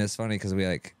 And it's funny because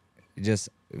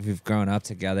we've grown up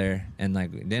together, and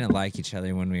like we didn't like each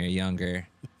other when we were younger.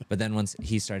 But then once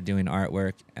he started doing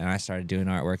artwork and I started doing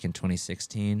artwork in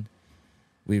 2016,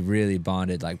 we really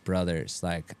bonded like brothers.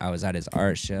 Like I was at his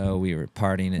art show, we were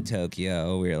partying in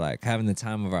Tokyo, we were like having the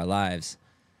time of our lives,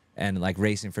 and like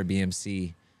racing for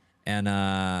BMC.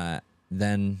 And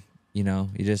then, you know,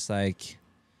 you just like,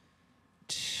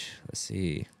 let's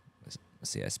see,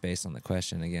 I spaced on the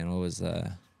question again. What was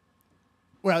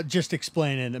Well, just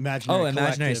explain it. Imaginary. Oh,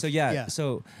 Imaginary. Collective.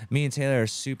 So so me and Taylor are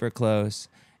super close,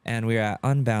 and we were at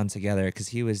Unbound together because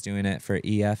he was doing it for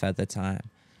EF at the time,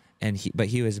 and he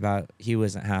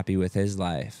wasn't happy with his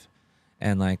life,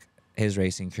 and like his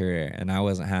racing career, and I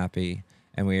wasn't happy,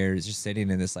 and we were just sitting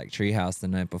in this like treehouse the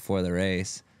night before the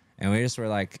race, and we just were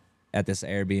like at this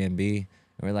Airbnb, and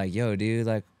we're like, yo, dude,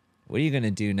 like, what are you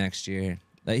gonna do next year?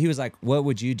 Like he was like, what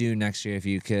would you do next year if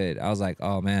you could? I was like,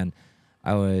 oh man,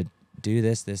 I would do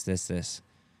this,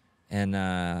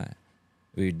 and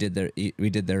we did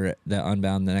the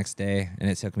Unbound the next day, and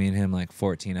it took me and him like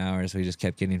 14 hours. We just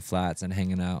kept getting flats and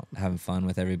hanging out, having fun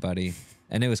with everybody,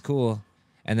 and it was cool.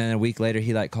 And then a week later,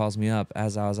 he like calls me up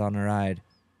as I was on a ride,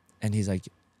 and he's like,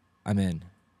 I'm in.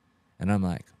 And I'm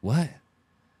like, what?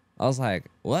 I was like,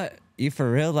 what? You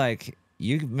for real? Like,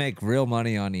 you make real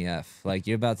money on EF. Like,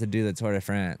 you're about to do the Tour de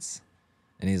France.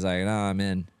 And he's like, no, I'm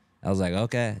in. I was like,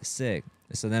 okay, sick.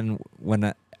 So then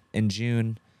in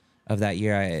June of that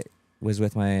year, I was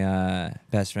with my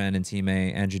best friend and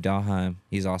teammate, Andrew Dahlheim.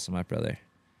 He's also my brother.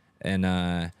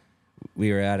 And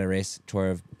we were at a race,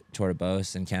 Tour de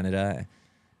Beauce in Canada.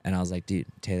 And I was like, dude,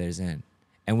 Taylor's in.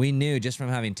 And we knew just from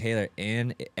having Taylor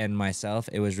in and myself,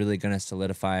 it was really going to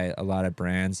solidify a lot of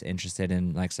brands interested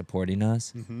in like supporting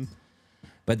us. Mm-hmm.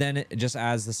 But then just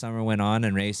as the summer went on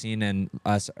and racing and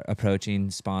us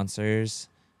approaching sponsors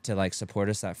to like support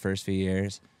us that first few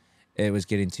years, it was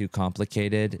getting too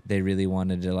complicated. They really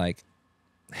wanted to like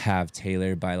have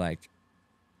Taylor by like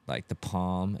the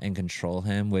palm and control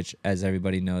him, which as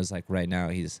everybody knows, like right now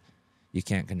you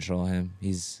can't control him.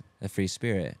 He's a free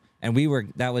spirit. And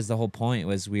that was the whole point,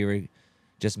 was we were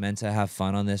just meant to have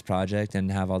fun on this project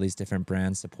and have all these different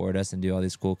brands support us and do all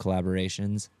these cool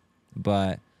collaborations.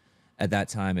 But at that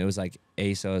time, it was like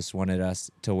ASOS wanted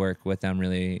us to work with them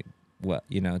really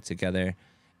together.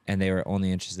 And they were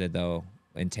only interested though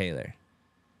in Taylor.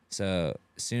 So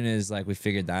as soon as like we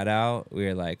figured that out, we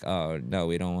were like, oh no,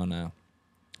 we don't want to.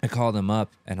 I called him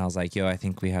up and I was like, yo, I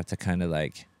think we have to kind of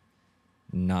like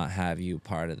not have you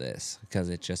part of this, because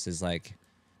it just is like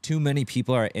too many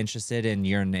people are interested in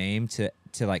your name to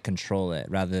like control it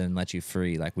rather than let you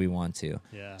free like we want to.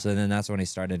 Yeah. So then that's when he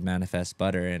started Manifest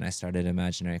Butter and I started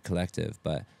Imaginary Collective.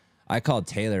 But I called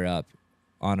Taylor up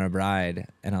on a ride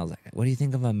and I was like, what do you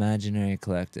think of Imaginary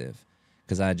Collective?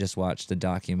 Because I just watched a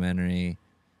documentary,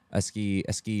 an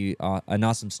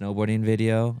awesome snowboarding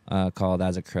video called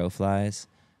As a Crow Flies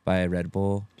by Red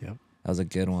Bull. Yep. That was a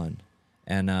good one.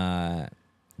 And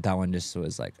that one just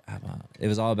was like, it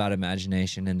was all about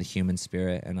imagination and the human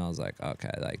spirit. And I was like,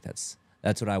 okay, like that's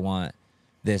what I want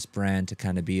this brand to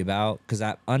kind of be about. Because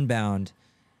at Unbound,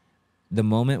 the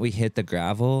moment we hit the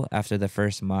gravel after the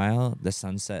first mile, the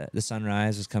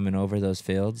sunrise was coming over those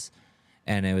fields,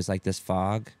 and it was like this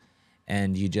fog,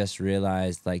 and you just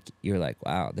realized, like, you're like,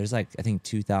 wow, there's like, I think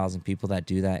 2,000 people that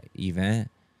do that event,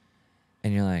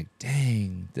 and you're like,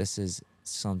 dang, this is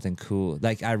something cool.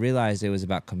 Like, I realized it was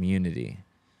about community,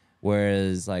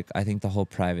 whereas like I think the whole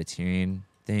privateering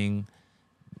thing,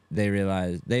 they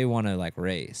realize they want to like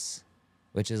race,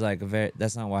 which is like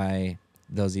that's not why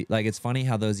those like, it's funny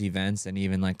how those events and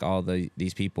even like all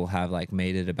these people have like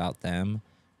made it about them,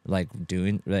 like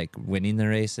doing like winning the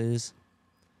races,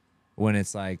 when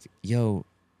it's like, yo,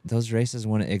 those races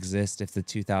wouldn't exist if the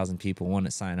 2,000 people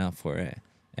wouldn't sign up for it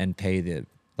and pay the,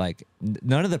 like,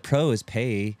 none of the pros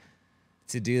pay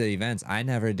to do the events. I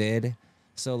never did.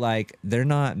 So like, they're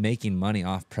not making money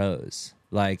off pros.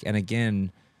 Like, and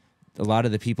again, a lot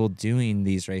of the people doing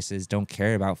these races don't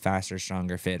care about faster,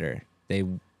 stronger, fitter. They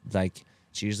like,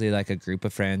 it's usually like a group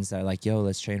of friends that are like, yo,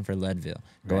 let's train for Leadville.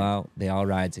 Go out, they all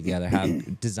ride together,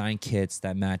 have design kits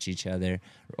that match each other,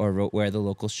 or wear the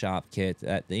local shop kit.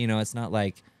 That, you know, it's not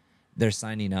like they're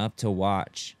signing up to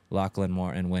watch Lachlan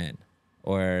Morton win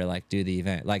or like do the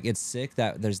event. Like, it's sick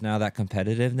that there's now that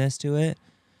competitiveness to it.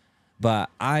 But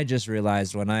I just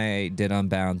realized when I did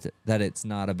Unbound that it's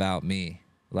not about me.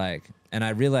 Like, and I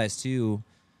realized too,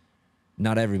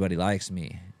 not everybody likes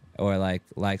me or like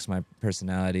likes my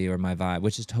personality or my vibe,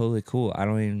 which is totally cool. I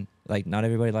don't even like, not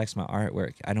everybody likes my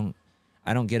artwork. I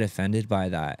don't get offended by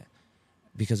that,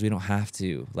 because we don't have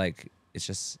to. Like, it's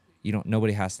just,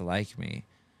 nobody has to like me.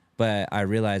 But I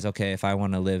realized, okay, if I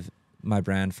want to live my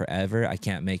brand forever, I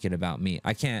can't make it about me.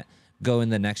 I can't go in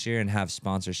the next year and have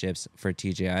sponsorships for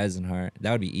TJ Eisenhart.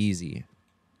 That would be easy.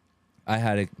 I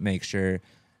had to make sure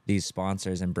these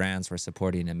sponsors and brands were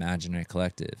supporting Imaginary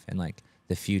Collective and like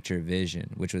the future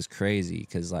vision, which was crazy,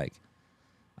 because like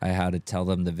I had to tell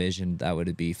them the vision that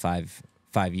would be five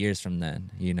years from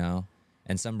then, you know.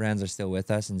 And some brands are still with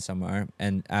us and some aren't.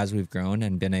 And as we've grown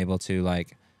and been able to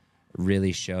like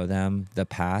really show them the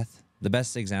path, the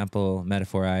best example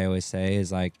metaphor I always say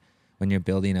is like, when you're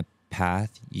building a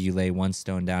path, you lay one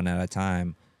stone down at a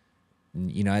time.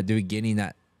 You know, at the beginning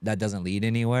that doesn't lead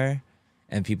anywhere,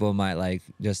 and people might like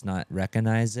just not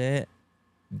recognize it,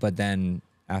 but then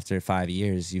after 5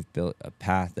 years you've built a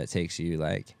path that takes you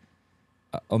like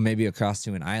or maybe across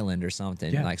to an island or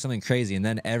something, like something crazy, and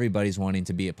then everybody's wanting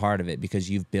to be a part of it because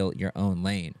you've built your own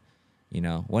lane. You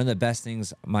know, one of the best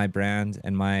things my brand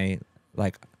and my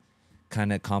like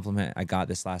kind of compliment I got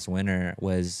this last winter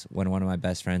was when one of my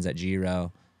best friends at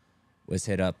Giro was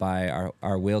hit up by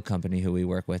our wheel company who we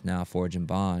work with now, Forge and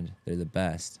Bond. They're the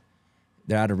best.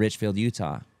 They're out of Richfield,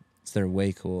 Utah. So they're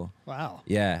way cool. Wow.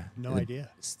 Yeah. No idea.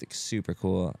 It's super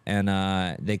cool. And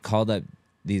they called up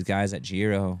these guys at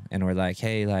Giro and were like,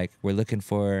 hey, like, we're looking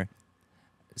for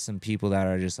some people that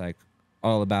are just like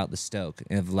all about the stoke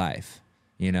of life,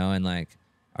 you know, and like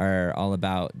are all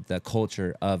about the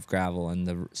culture of gravel and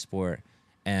the sport.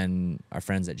 And our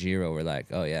friends at Giro were like,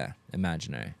 oh yeah,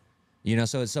 Imaginary. You know,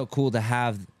 so it's so cool to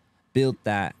have built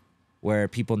that where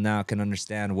people now can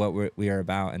understand what we are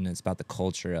about, and it's about the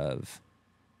culture of,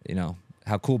 you know,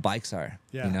 how cool bikes are.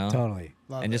 Yeah, you know, totally.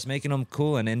 Love and it. just making them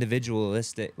cool and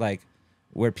individualistic, like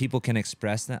where people can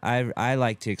express that. I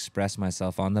like to express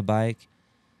myself on the bike,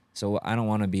 so I don't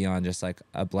want to be on just like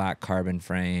a black carbon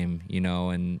frame, you know,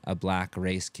 and a black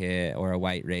race kit or a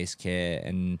white race kit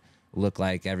and look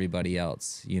like everybody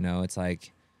else. You know, it's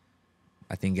like,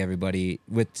 I think everybody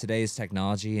with today's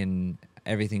technology and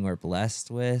everything we're blessed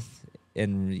with,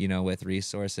 and, you know, with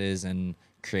resources and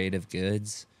creative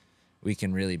goods, we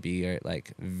can really be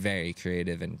like very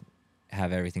creative and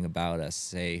have everything about us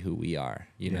say who we are,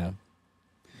 you know?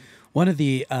 One of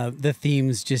the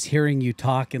themes, just hearing you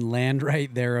talk and land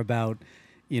right there about,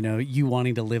 you know, you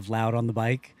wanting to live loud on the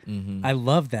bike. Mm-hmm. I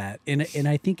love that. And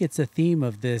I think it's a theme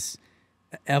of this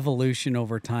evolution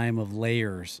over time of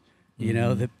layers You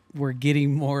know, that we're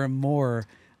getting more and more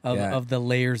of the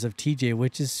layers of TJ,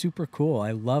 which is super cool.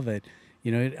 I love it.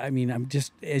 You know, I mean, I'm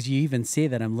just, as you even say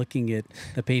that, I'm looking at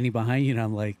the painting behind you and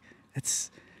I'm like,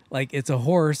 it's a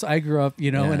horse. I grew up,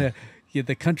 you know, in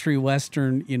the country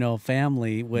Western, you know,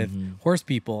 family with horse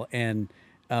people, and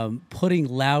putting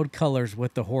loud colors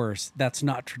with the horse. That's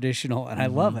not traditional. And I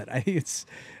love it. I think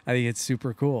it's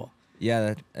super cool.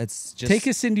 Yeah. It's just, take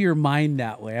us into your mind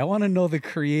that way. I want to know the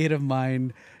creative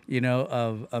mind, you know,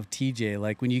 of TJ.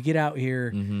 Like when you get out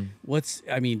here, do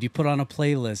you put on a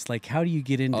playlist? Like, how do you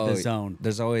get into the zone?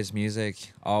 There's always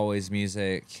music, always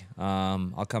music.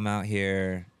 I'll come out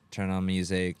here, turn on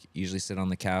music, usually sit on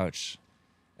the couch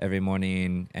every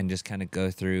morning and just kind of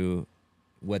go through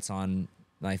what's on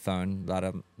my phone, a lot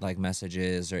of like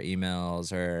messages or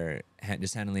emails or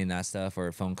just handling that stuff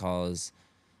or phone calls.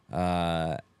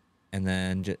 And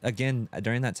then again,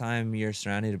 during that time, you're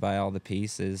surrounded by all the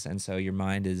pieces. And so your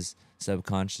mind is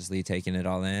subconsciously taking it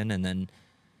all in. And then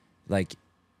like,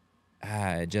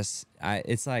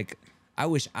 it's like, I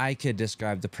wish I could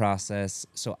describe the process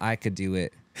so I could do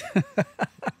it.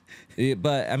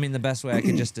 But I mean, the best way I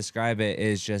could just describe it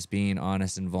is just being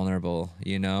honest and vulnerable,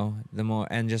 you know,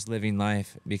 and just living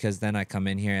life, because then I come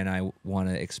in here and I want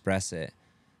to express it,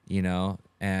 you know,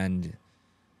 and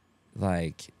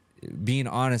like being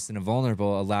honest and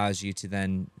vulnerable allows you to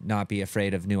then not be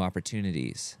afraid of new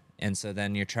opportunities. And so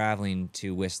then you're traveling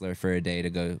to Whistler for a day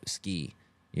to go ski,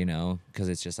 you know, because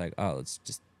it's just like, oh, let's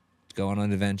just go on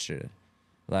an adventure.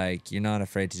 Like, you're not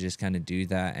afraid to just kind of do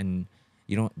that. And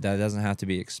that doesn't have to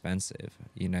be expensive.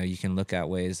 You know, you can look at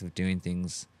ways of doing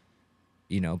things,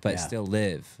 you know, but still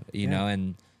live, you know?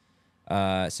 And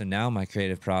so now my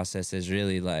creative process is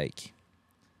really like,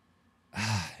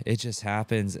 it just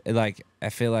happens. Like, I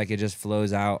feel like it just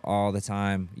flows out all the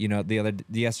time. You know,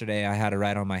 yesterday I had a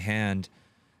write on my hand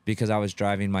because I was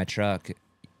driving my truck,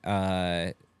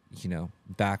 you know,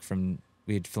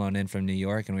 we had flown in from New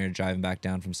York and we were driving back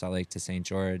down from Salt Lake to St.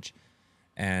 George.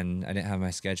 And I didn't have my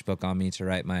sketchbook on me to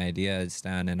write my ideas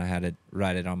down, and I had to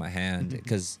write it on my hand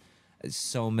because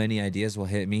so many ideas will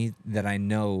hit me that I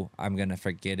know I'm going to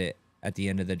forget it at the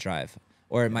end of the drive,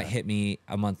 or it might hit me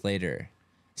a month later.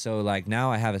 So like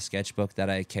now I have a sketchbook that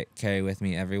I carry with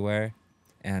me everywhere.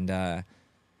 And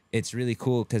it's really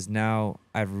cool because now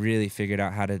I've really figured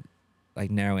out how to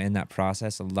like narrow in that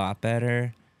process a lot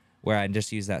better, where I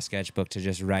just use that sketchbook to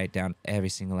just write down every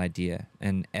single idea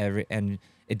and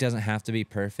it doesn't have to be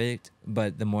perfect,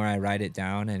 but the more I write it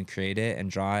down and create it and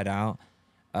draw it out,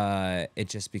 it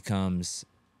just becomes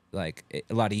like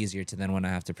a lot easier to then when I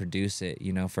have to produce it.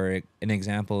 You know, for an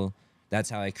example, that's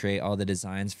how I create all the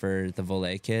designs for the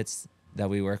volet kits that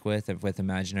we work with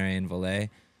Imaginary and Volet.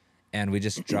 And we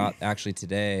just dropped, actually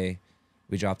today,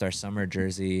 we dropped our summer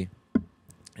jersey.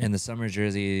 And the summer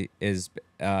jersey is,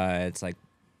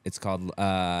 it's called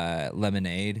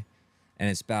Lemonade. And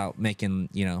it's about making,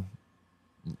 you know,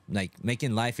 like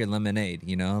making life your lemonade,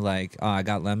 you know, like, oh, I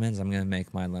got lemons, I'm gonna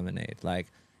make my lemonade. Like,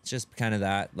 it's just kind of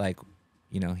that, like,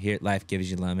 you know, here life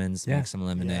gives you lemons, make some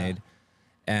lemonade.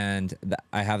 And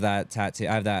I have that tattoo,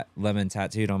 I have that lemon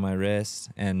tattooed on my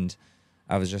wrist, and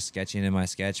I was just sketching in my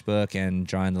sketchbook and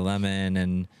drawing the lemon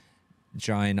and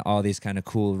drawing all these kind of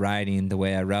cool writing the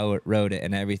way I wrote it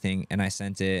and everything. And I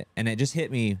sent it, and it just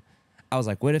hit me. I was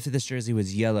like, what if this jersey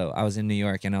was yellow? I was in New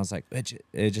York, and I was like,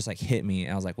 it just like hit me.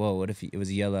 I was like, whoa, what if it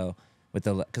was yellow with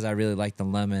because I really like the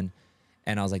lemon.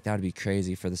 And I was like, that would be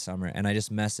crazy for the summer. And I just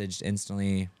messaged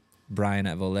instantly Brian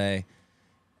at Volet,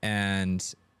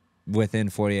 and within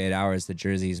 48 hours, the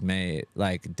jersey's made,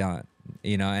 like done,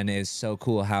 you know. And it's so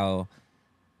cool how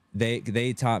they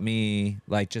taught me,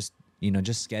 like, just, you know,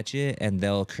 just sketch it and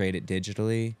they'll create it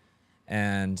digitally.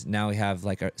 And now we have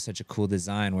like such a cool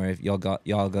design where if y'all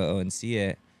go and see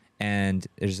it, and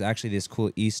there's actually these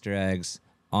cool Easter eggs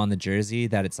on the jersey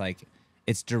that it's like,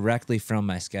 it's directly from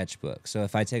my sketchbook. So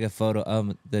if I take a photo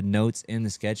of the notes in the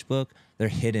sketchbook, they're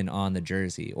hidden on the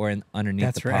jersey or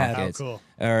underneath the pockets. Oh,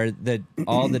 cool. Or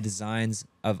all the designs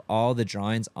of all the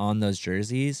drawings on those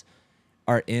jerseys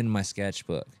are in my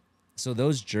sketchbook. So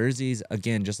those jerseys,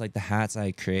 again, just like the hats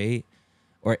I create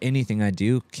or anything I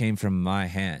do, came from my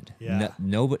hand. Yeah.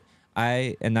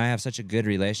 I have such a good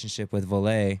relationship with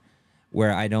Volet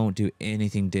where I don't do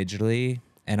anything digitally,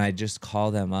 and I just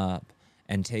call them up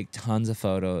and take tons of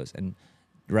photos and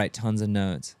write tons of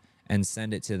notes and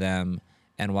send it to them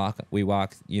and we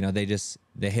walk, you know, they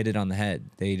hit it on the head.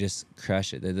 They just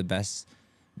crush it. They're the best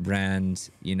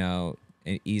brand, you know,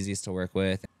 and easiest to work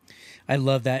with. I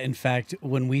love that. In fact,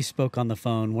 when we spoke on the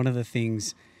phone, one of the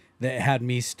things that had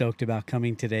me stoked about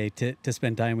coming today to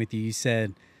spend time with you, you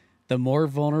said the more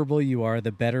vulnerable you are,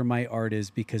 the better my art is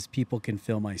because people can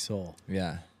feel my soul.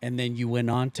 Yeah. And then you went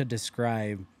on to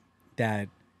describe that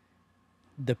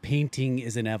the painting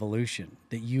is an evolution,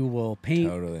 that you will paint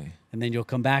Totally. and then you'll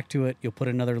come back to it. You'll put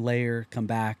another layer, come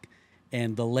back.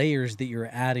 And the layers that you're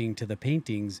adding to the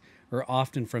paintings are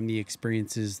often from the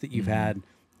experiences that you've had,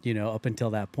 you know, up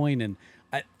until that point. And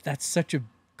that's such a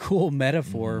cool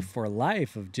metaphor for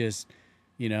life of just,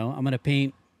 you know, I'm going to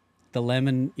paint the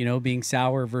lemon, you know, being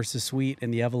sour versus sweet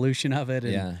and the evolution of it.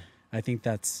 And Yeah. I think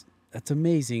that's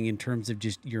amazing in terms of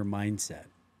just your mindset.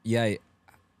 Yeah.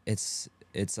 It's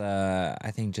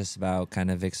I think just about kind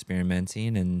of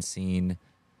experimenting and seeing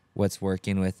what's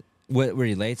working with what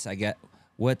relates. I get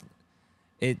what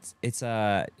it's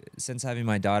since having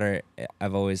my daughter,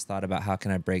 I've always thought about how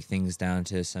can I break things down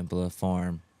to a simpler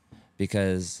form,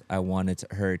 because I wanted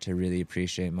her to really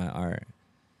appreciate my art,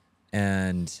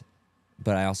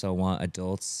 but I also want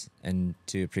adults and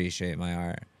to appreciate my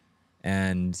art.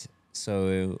 And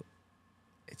so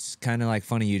it's kind of like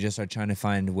funny, you just are trying to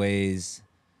find ways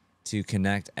to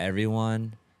connect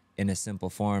everyone in a simple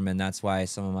form. And that's why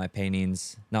some of my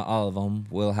paintings, not all of them,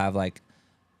 will have like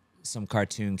some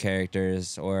cartoon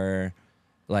characters, or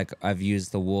like I've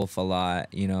used the wolf a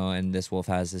lot, you know, and this wolf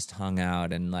has his tongue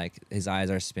out and like his eyes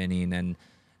are spinning. And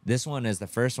this one is the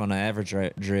first one I ever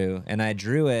drew. And I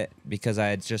drew it because I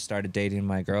had just started dating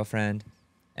my girlfriend,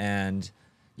 and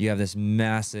you have this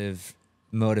massive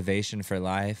motivation for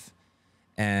life,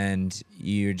 and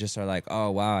you just are like,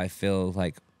 oh wow, I feel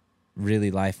like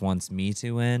really life wants me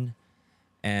to win.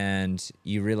 And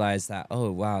you realize that,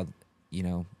 oh wow, you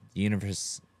know, the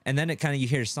universe. And then it kind of, you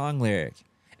hear a song lyric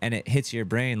and it hits your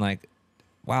brain like,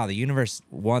 wow, the universe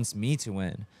wants me to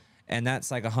win. And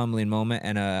that's like a humbling moment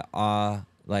and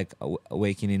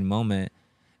awakening moment.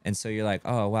 And so you're like,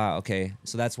 oh wow, okay,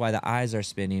 so that's why the eyes are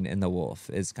spinning in the wolf.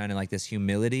 It's kind of like this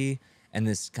humility and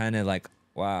this kind of like,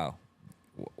 wow,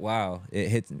 it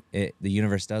hits it, the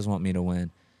universe does want me to win.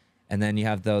 And then you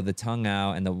have the tongue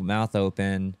out and the mouth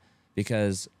open,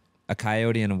 because a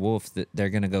coyote and a wolf,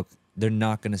 they're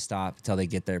not going to stop until they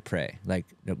get their prey. Like,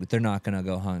 they're not going to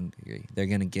go hungry. They're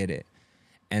going to get it.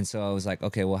 And so I was like,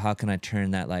 okay, well, how can I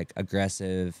turn that like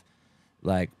aggressive,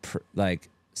 kind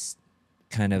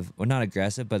of, well, not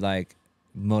aggressive, but like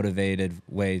motivated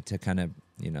way to kind of,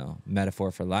 you know,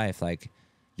 metaphor for life. Like,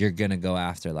 you're going to go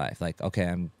after life. Like, okay,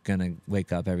 I'm going to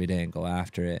wake up every day and go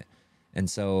after it. And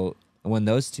so when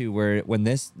those two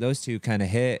kind of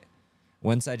hit,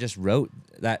 once I just wrote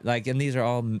that, like, and these are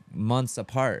all months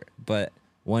apart, but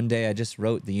one day I just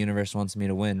wrote "The Universe Wants Me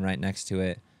to Win" right next to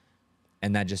it,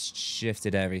 and that just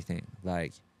shifted everything.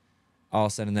 Like, all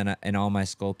of a sudden, then in all my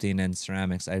sculpting and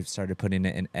ceramics, I started putting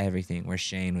it in everything, where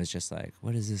Shane was just like,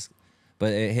 what is this?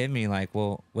 But it hit me like,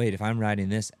 well, wait, if I'm writing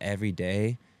this every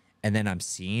day, and then I'm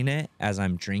seeing it as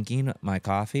I'm drinking my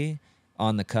coffee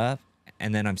on the cup,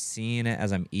 and then I'm seeing it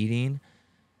as I'm eating,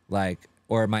 like,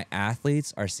 or my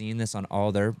athletes are seeing this on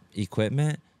all their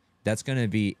equipment, that's going to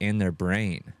be in their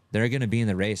brain. They're going to be in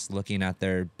the race looking at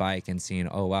their bike and seeing,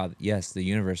 oh, wow, yes, the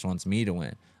universe wants me to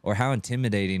win. Or how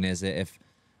intimidating is it if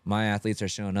my athletes are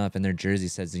showing up and their jersey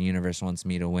says the universe wants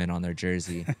me to win on their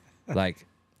jersey? Like,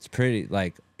 it's pretty,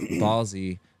 like,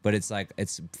 ballsy, but it's like,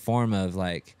 it's a form of,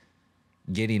 like,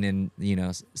 getting in, you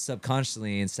know,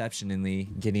 subconsciously, inceptionally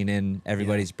getting in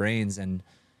everybody's brains. And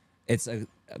it's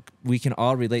we can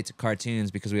all relate to cartoons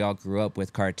because we all grew up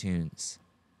with cartoons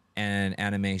and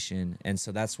animation. And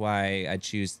so that's why I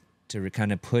choose to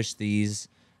kind of push these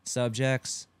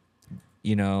subjects,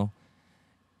 you know,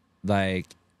 like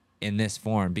in this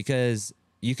form, because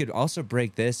you could also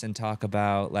break this and talk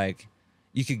about, like,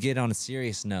 you could get on a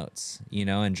serious notes, you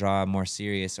know, and draw more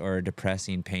serious or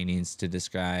depressing paintings to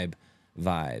describe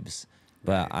vibes.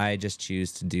 But right. I just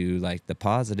choose to do like the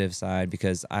positive side,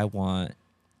 because I want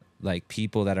like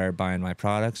people that are buying my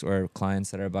products or clients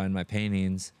that are buying my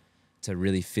paintings to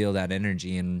really feel that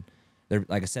energy. And they're,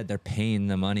 like I said, they're paying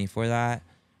the money for that.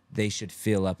 They should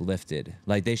feel uplifted.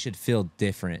 Like, they should feel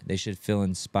different. They should feel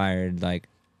inspired. Like,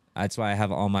 that's why I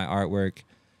have all my artwork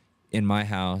in my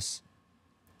house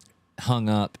hung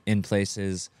up in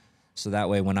places, so that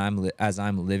way when as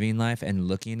I'm living life and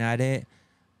looking at it,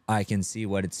 I can see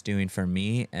what it's doing for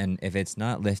me. And if it's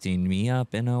not lifting me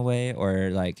up in a way, or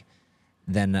like,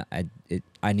 then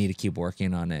I need to keep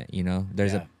working on it. You know,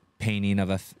 there's a painting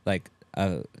of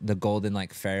the golden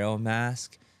like pharaoh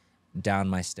mask down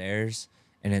my stairs,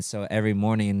 and it's so every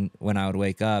morning when I would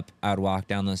wake up, I would walk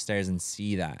down those stairs and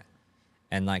see that,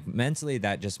 and like mentally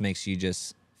that just makes you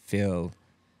just feel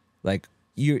like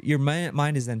your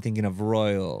mind is then thinking of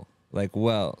royal, like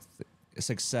wealth,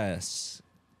 success,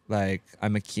 like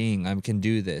I'm a king, I can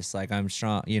do this, like I'm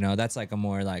strong, you know. That's like a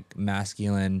more like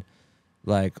masculine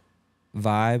like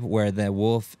vibe, where the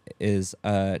wolf is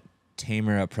a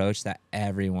tamer approach that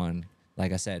everyone,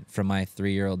 like I said, from my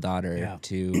 3-year-old daughter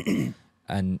to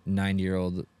a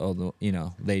 90-year-old old, you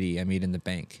know, lady I meet in the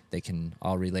bank, they can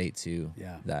all relate to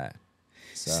that.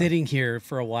 So. Sitting here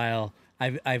for a while,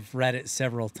 I've read it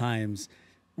several times.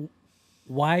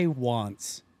 Why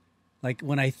wants? Like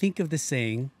when I think of the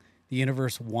saying, the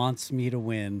universe wants me to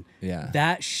win,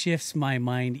 that shifts my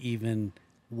mind. Even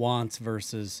wants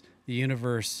versus the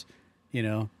universe, you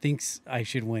know, thinks I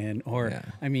should win. Or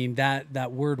I mean,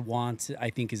 that word wants, I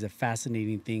think, is a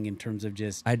fascinating thing in terms of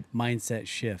just mindset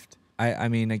shift. I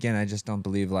mean, again, I just don't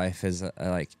believe life is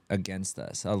like against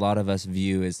us. A lot of us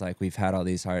view is like we've had all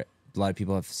these a lot of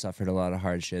people have suffered a lot of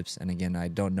hardships, and again, I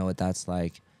don't know what that's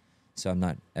like, so I'm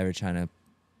not ever trying to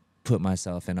put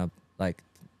myself in a like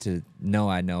to know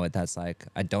I know what that's like.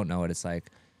 I don't know what it's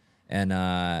like, and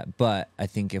but I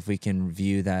think if we can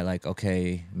view that like,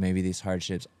 okay, maybe these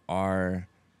hardships are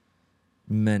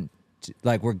meant to,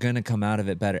 like we're gonna come out of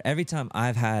it better. Every time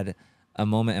I've had a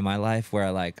moment in my life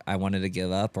where like I wanted to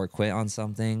give up or quit on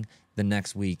something, the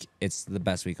next week it's the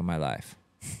best week of my life.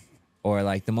 Or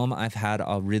like the moment I've had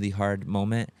a really hard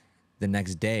moment, the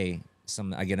next day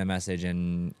I get a message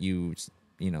and you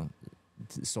know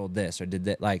sold this or did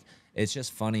that. Like it's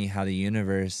just funny how the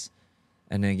universe,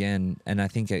 and again, and I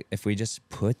think if we just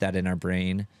put that in our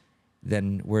brain,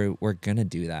 then we're gonna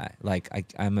do that. Like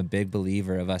I'm a big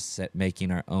believer of us making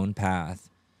our own path.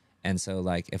 And so,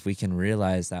 like, if we can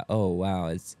realize that, oh, wow,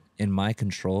 it's in my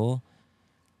control,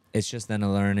 it's just then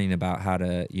a learning about how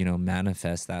to, you know,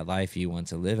 manifest that life you want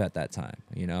to live at that time,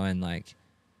 you know, and, like,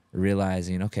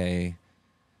 realizing, okay,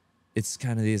 it's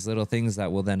kind of these little things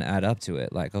that will then add up to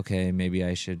it. Like, okay, maybe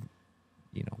I should,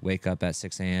 you know, wake up at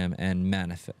 6 a.m. and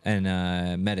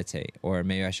meditate, or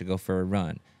maybe I should go for a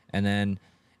run. And then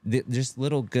just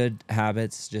little good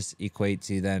habits just equate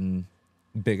to then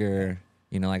bigger,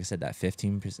 you know, like I said, that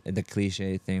 15%, the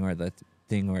cliche thing, or the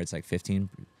thing where it's like 15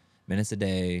 minutes a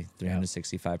day,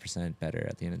 365% better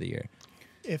at the end of the year.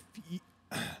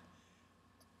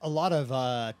 A lot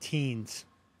of teens,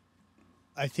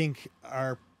 I think,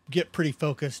 get pretty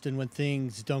focused, and when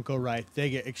things don't go right, they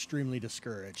get extremely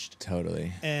discouraged.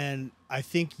 Totally. And I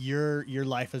think your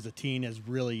life as a teen is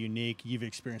really unique. You've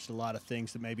experienced a lot of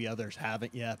things that maybe others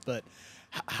haven't yet. But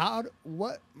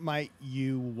what might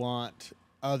you want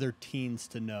other teens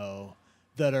to know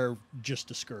that are just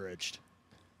discouraged?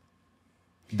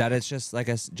 That it's just like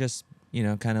you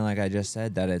know, kind of like I just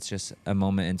said, that it's just a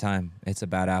moment in time. It's a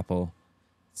bad apple,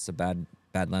 it's a bad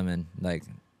lemon. Like,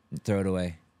 throw it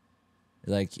away.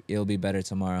 Like, it'll be better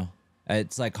tomorrow.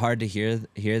 It's like hard to hear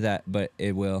that, but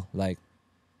it will. Like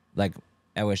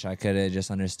I wish I could have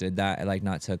just understood that. I like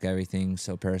not took everything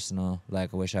so personal.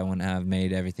 Like I wish I wouldn't have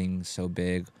made everything so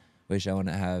big. Wish I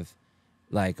wouldn't have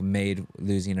like made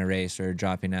losing a race or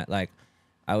dropping it. Like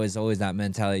I was always that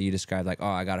mentality you described, like, oh,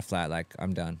 I got a flat, like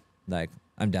I'm done. Like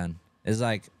I'm done. It's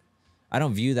like I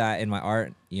don't view that in my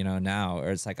art, you know, now,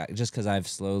 or it's like just because I've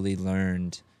slowly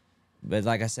learned. But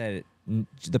like I said,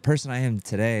 the person I am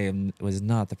today was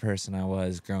not the person I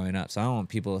was growing up. So I don't want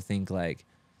people to think like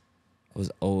I was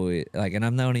always like, and I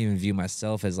don't even view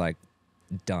myself as like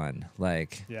done.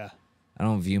 Like, I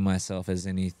don't view myself as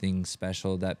anything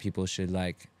special that people should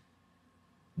like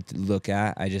look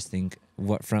at. I just think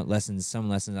some lessons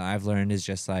that I've learned is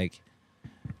just like,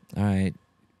 all right,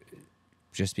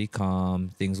 just be calm.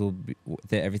 Things will be,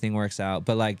 everything works out.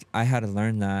 But like I had to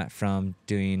learn that from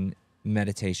doing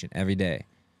meditation every day.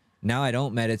 Now I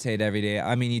don't meditate every day.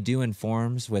 I mean, you do in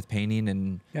forms with painting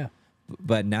and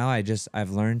but now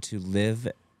I've learned to live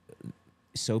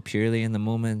so purely in the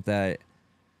moment that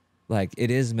like it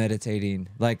is meditating.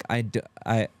 Like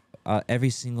I every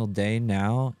single day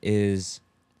now is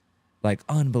like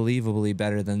unbelievably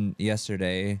better than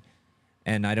yesterday,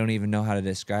 and I don't even know how to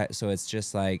describe. So it's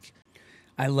just like,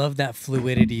 I love that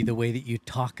fluidity, the way that you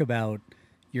talk about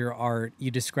your art.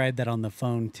 You described that on the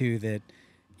phone too, that,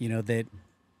 you know, that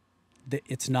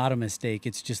it's not a mistake.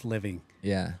 It's just living.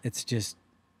 Yeah. It's just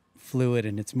fluid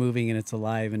and it's moving and it's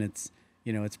alive and it's,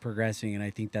 you know, it's progressing. And I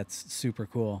think that's super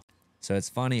cool. So it's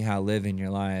funny how living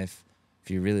your life, if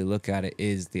you really look at it,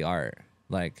 is the art.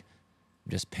 Like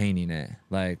just painting it.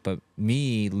 Like, but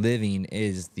me living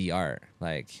is the art.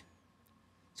 Like,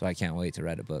 so I can't wait to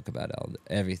write a book about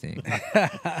everything.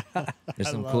 There's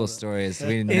some cool stories.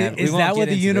 Is that what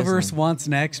the universe wants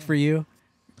next for you?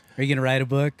 Are you going to write a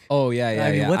book? Oh, yeah.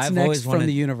 I mean, what's next from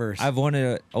the universe? I've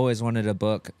always wanted a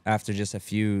book after just a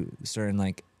few certain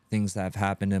like things that have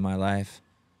happened in my life,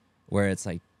 where it's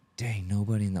like dang,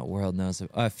 nobody in the world knows.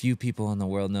 A few people in the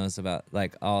world knows about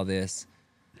like all this,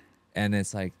 and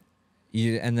it's like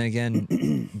you. And then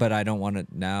again, but I don't want it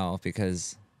now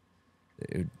because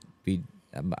it would be.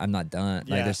 I'm not done.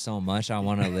 Yeah. Like there's so much I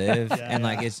want to live, and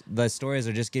like it's the stories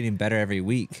are just getting better every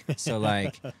week. So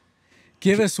like,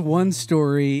 Give us one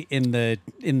story in the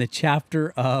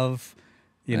chapter of,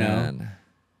 you know, man,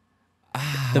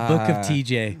 the book of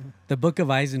TJ, the book of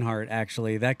Eisenhart.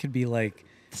 Actually, that could be like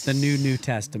the New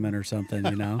Testament or something.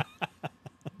 You know,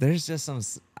 there's just some.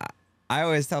 I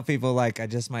always tell people like I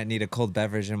just might need a cold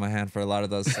beverage in my hand for a lot of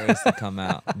those stories to come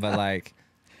out, but like.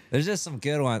 There's just some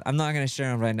good ones. I'm not going to share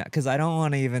them right now because I don't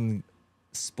want to even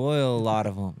spoil a lot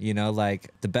of them. You know, like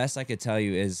the best I could tell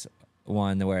you is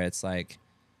one where it's like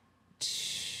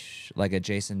a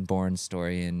Jason Bourne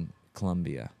story in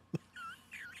Colombia.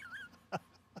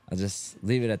 I'll just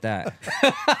leave it at that.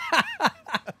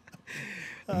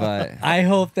 But I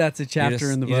hope that's a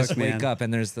chapter in the you book, just man. wake up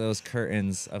and there's those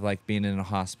curtains of like being in a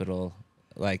hospital,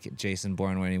 like Jason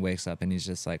Bourne when he wakes up and he's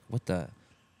just like,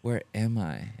 where am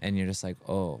I? And you're just like,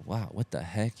 oh, wow, what the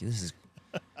heck? This is.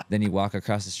 Then you walk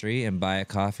across the street and buy a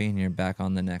coffee, and you're back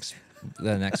on the next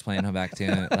plane home back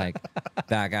to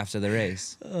back after the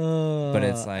race. But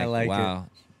it's like wow,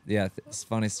 yeah, it's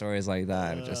funny stories like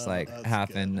that just like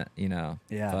happen, good. You know.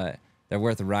 Yeah. But they're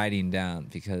worth writing down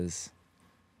because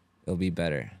it'll be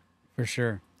better. For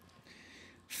sure.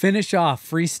 Finish off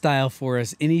freestyle for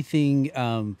us. Anything,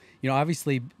 you know,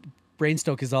 obviously.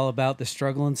 Brainstoke is all about the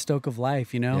struggle and stoke of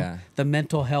life, you know, the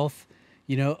mental health,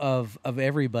 you know, of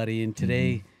everybody. And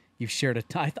today you've shared a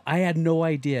tie. I had no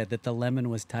idea that the lemon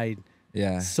was tied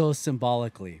so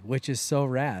symbolically, which is so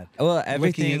rad. Well,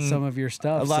 everything, looking at some of your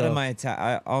stuff. A lot of my,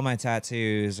 all my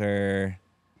tattoos are,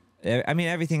 I mean,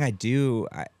 everything I do,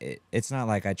 it's not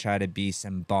like I try to be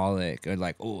symbolic or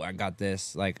like, oh, I got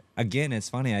this. Like, again, it's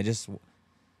funny. I was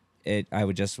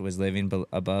living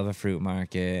above a fruit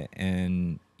market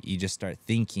and you just start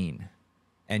thinking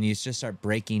and you just start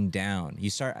breaking down. You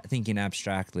start thinking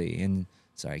abstractly. And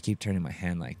sorry, I keep turning my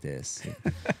hand like this.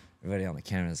 Everybody on the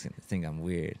camera is going to think I'm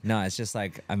weird. No, it's just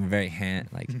like I'm very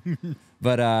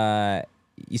but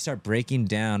you start breaking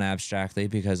down abstractly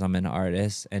because I'm an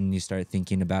artist and you start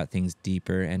thinking about things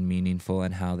deeper and meaningful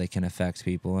and how they can affect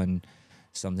people. And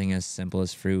something as simple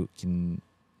as fruit can,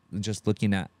 just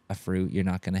looking at a fruit, you're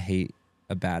not going to hate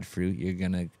a bad fruit. You're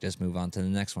going to just move on to the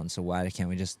next one. So why can't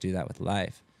we just do that with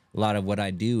life? A lot of what I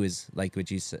do is like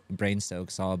what you said,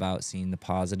 Brainstoke's all about seeing the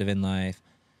positive in life,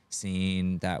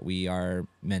 seeing that we are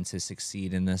meant to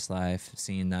succeed in this life,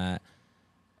 seeing that,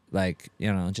 like,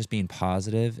 you know, just being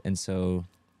positive. And so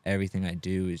everything I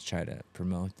do is try to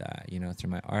promote that, you know, through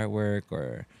my artwork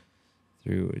or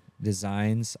through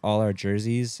designs. All our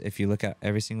jerseys, if you look at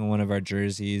every single one of our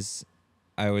jerseys,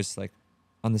 I always like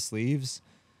on the sleeves,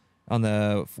 on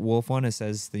the wolf one, it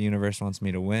says the universe wants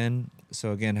me to win.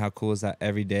 So again, how cool is that?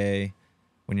 Every day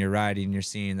when you're riding, you're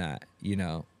seeing that, you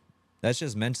know, that's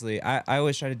just mentally. I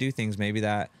always try to do things maybe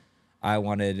that I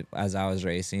wanted as I was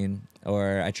racing,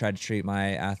 or I tried to treat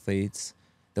my athletes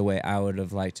the way I would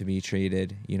have liked to be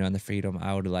treated, you know, and the freedom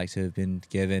I would have liked to have been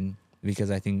given,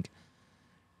 because I think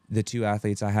the two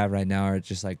athletes I have right now are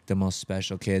just like the most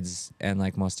special kids and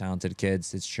like most talented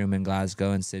kids. It's Truman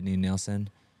Glasgow and Sydney Nielsen.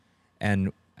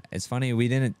 And it's funny, we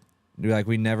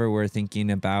never were thinking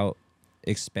about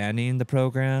expanding the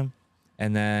program.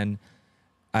 And then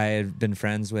I had been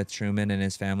friends with Truman and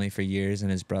his family for years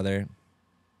and his brother.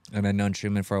 And I'd known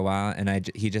Truman for a while, and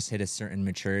he just hit a certain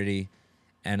maturity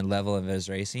and a level of his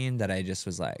racing that I just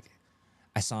was like,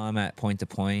 I saw him at point to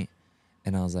point,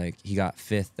 and I was like, he got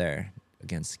fifth there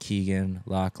against Keegan,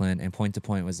 Lachlan, and point to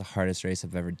point was the hardest race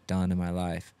I've ever done in my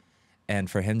life. And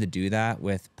for him to do that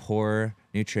with poor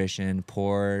nutrition,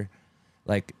 poor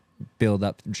like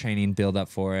training build up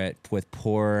for it, with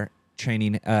poor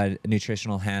training,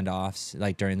 nutritional handoffs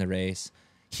like during the race,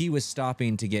 he was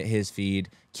stopping to get his feed.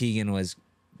 Keegan was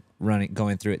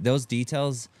going through it. Those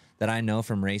details that I know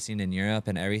from racing in Europe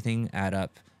and everything add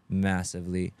up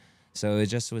massively. So it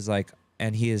just was like,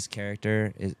 and his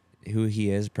character is who he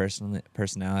is,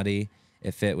 personality,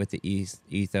 it fit with the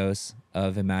ethos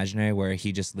of Imaginary, where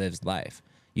he just lives life.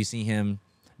 You see him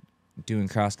doing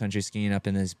cross-country skiing up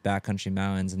in his backcountry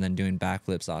mountains and then doing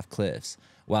backflips off cliffs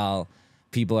while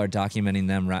people are documenting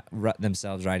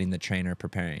themselves riding the trainer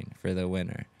preparing for the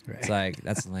winter. Right. It's like,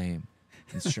 that's lame.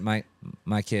 It's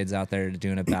my kid's out there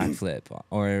doing a backflip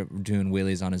or doing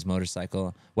wheelies on his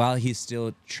motorcycle while he's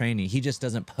still training. He just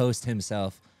doesn't post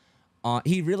himself on.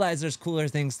 He realized there's cooler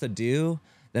things to do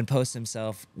than post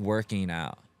himself working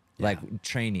out, like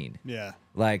training. Yeah.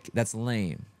 Like, that's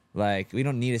lame. Like, we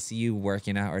don't need to see you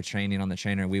working out or training on the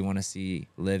trainer. We want to see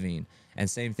living. And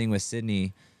same thing with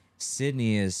Sydney.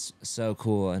 Sydney is so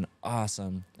cool and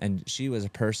awesome. And she was a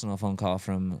personal phone call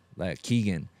from like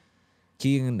Keegan.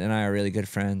 Keegan and I are really good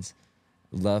friends.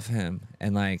 Love him.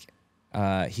 And like,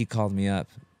 he called me up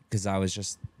because I was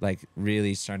just like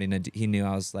really starting to, he knew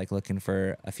I was like looking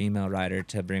for a female rider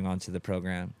to bring onto the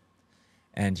program.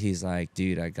 And he's like,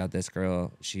 dude, I got this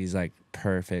girl. She's like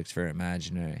perfect for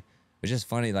imaginary. Which is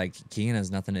funny, like Keegan has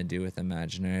nothing to do with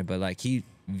imaginary, but like I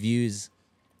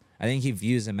think he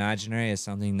views imaginary as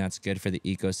something that's good for the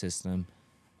ecosystem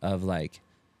of like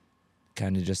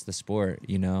kind of just the sport,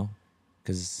 you know?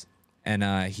 And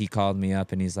he called me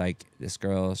up and he's like, this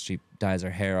girl, she dyes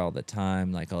her hair all the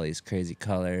time, like all these crazy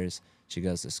colors. She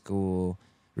goes to school,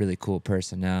 really cool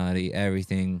personality,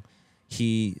 everything.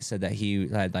 He said that he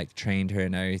had like trained her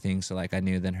and everything. So like I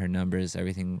knew then her numbers,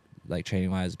 everything like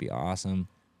training wise would be awesome.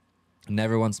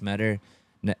 Never once met her,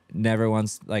 never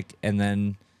once like, and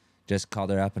then just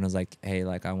called her up and was like, hey,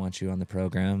 like I want you on the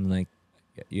program. Like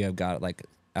you have got like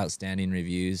outstanding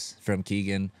reviews from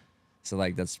Keegan. So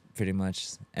like that's pretty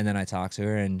much, and then I talked to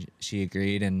her and she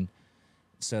agreed. And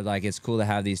so like it's cool to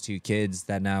have these two kids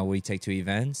that now we take to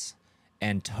events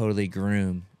and totally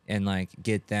groom and like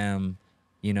get them,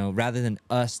 you know, rather than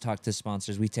us talk to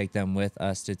sponsors, we take them with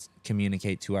us to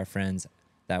communicate to our friends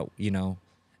that, you know,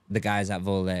 the guys at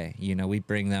Volet, you know, we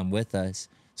bring them with us.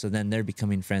 So then they're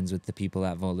becoming friends with the people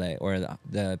at Volet or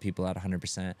the people at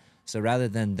 100%. So rather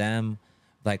than them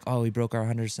like, oh, we broke our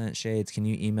 100% shades, can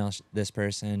you email this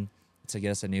person to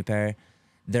get us a new pair?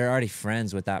 They're already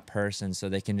friends with that person. So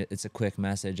they can, it's a quick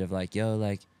message of like, yo,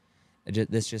 like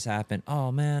this just happened.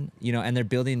 Oh man, you know, and they're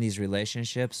building these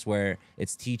relationships where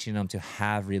it's teaching them to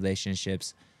have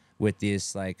relationships with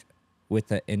this, like with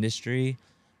the industry,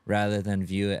 rather than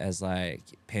view it as like,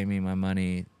 pay me my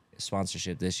money,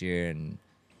 sponsorship this year. And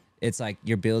it's like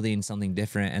you're building something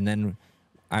different. And then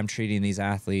I'm treating these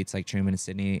athletes like Truman and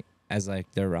Sydney as like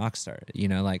their rock star, you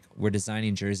know, like we're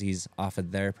designing jerseys off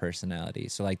of their personality.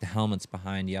 So like the helmets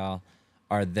behind y'all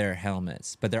are their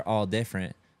helmets, but they're all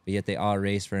different, but yet they all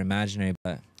race for imaginary.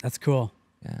 But That's cool.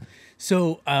 yeah.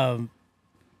 So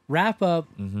wrap up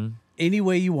any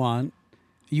way you want.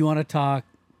 You want to talk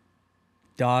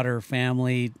daughter,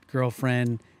 family,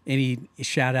 girlfriend, any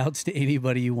shout outs to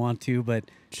anybody you want to, but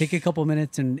take a couple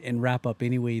minutes and wrap up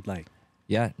any way you'd like.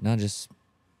 Yeah, no, just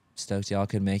stoked y'all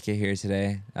could make it here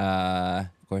today. Of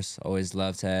course, always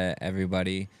love to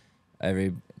everybody,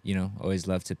 always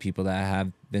love to people that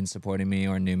have been supporting me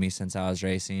or knew me since I was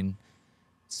racing.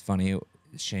 It's funny,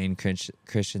 Shane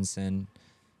Christensen,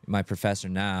 my professor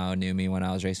now, knew me when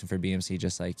I was racing for BMC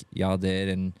just like y'all did,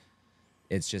 and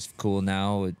it's just cool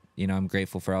now. You know, I'm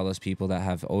grateful for all those people that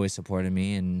have always supported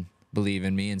me and believe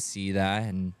in me and see that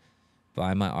and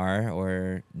buy my art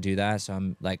or do that. So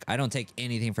I'm like, I don't take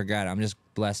anything for granted. I'm just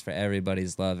blessed for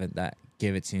everybody's love and that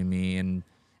give it to me. And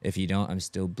if you don't, I'm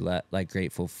still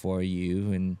grateful for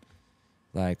you. And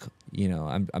like, you know,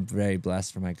 I'm very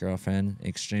blessed for my girlfriend,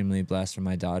 extremely blessed for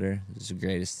my daughter. It's the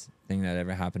greatest thing that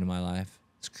ever happened in my life.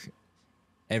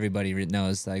 Everybody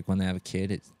knows like when they have a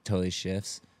kid, it totally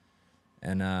shifts.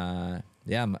 And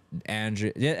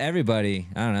Andrew, yeah, everybody,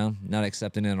 I don't know, not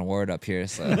accepting an award up here,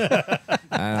 so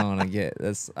I don't want to get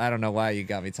this. I don't know why you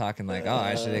got me talking like, oh,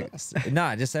 I should.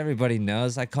 No, just everybody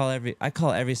knows. I call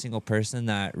every single person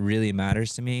that really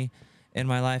matters to me in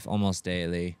my life almost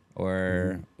daily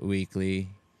or weekly.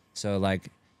 So like,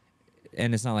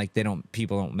 and it's not like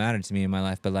people don't matter to me in my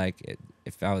life, but like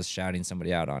if I was shouting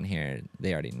somebody out on here,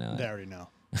 they already know. They already know.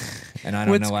 And I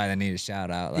don't know why they need a shout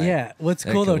out. Like, yeah. What's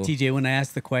cool though, TJ, when I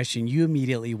asked the question, you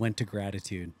immediately went to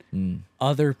gratitude.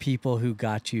 Other people who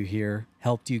got you here,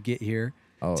 helped you get here.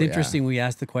 Oh, it's interesting. We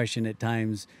ask the question at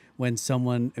times when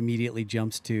someone immediately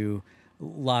jumps to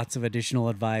lots of additional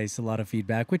advice, a lot of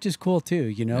feedback, which is cool too,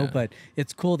 you know, but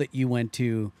it's cool that you went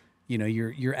to, you know,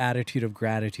 your attitude of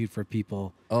gratitude for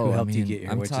people who helped you get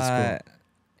here, which is cool.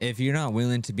 If you're not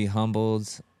willing to be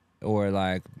humbled or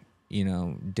like, you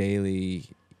know, daily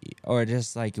or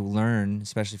just like learn,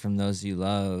 especially from those you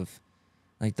love,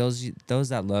 like those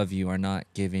that love you are not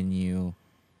giving you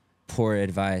poor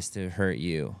advice to hurt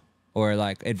you or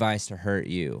like advice to hurt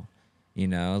you, you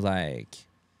know, like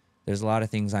there's a lot of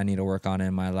things I need to work on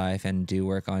in my life and do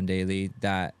work on daily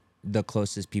that the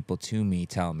closest people to me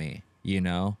tell me, you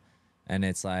know, and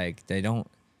it's like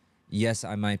yes,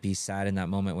 I might be sad in that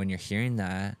moment when you're hearing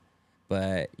that,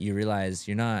 but you realize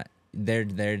they're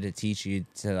there to teach you,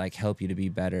 to like help you to be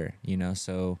better, you know?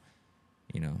 So,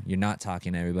 you know, you're not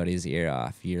talking everybody's ear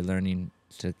off. You're learning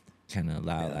to kind of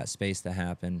allow that space to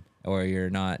happen, or you're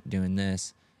not doing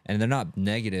this. And they're not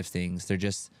negative things. They're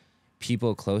just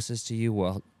people closest to you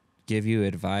will give you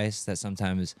advice that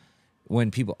sometimes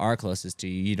when people are closest to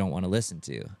you, you don't want to listen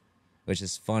to, which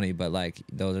is funny. But like,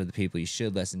 those are the people you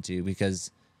should listen to,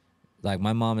 because like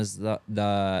my mom is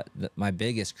my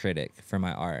biggest critic for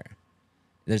my art.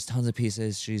 There's tons of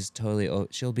pieces.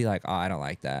 She'll be like, oh, I don't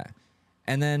like that.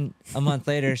 And then a month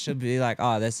later, she'll be like,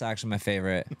 oh, this is actually my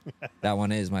favorite. That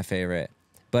one is my favorite.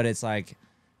 But it's like,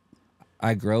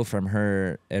 I grow from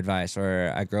her advice,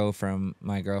 or I grow from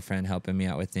my girlfriend helping me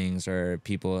out with things, or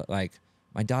people like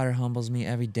my daughter humbles me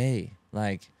every day,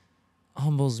 like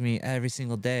humbles me every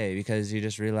single day, because you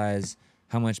just realize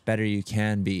how much better you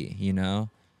can be, you know,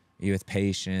 you with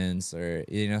patience, or,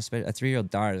 you know, a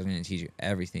 3-year-old daughter is going to teach you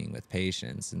everything with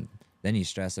patience. And then you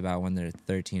stress about when they're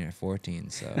 13 or 14.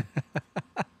 So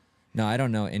no, I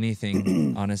don't know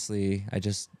anything. Honestly, I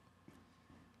just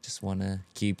want to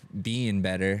keep being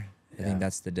better. I think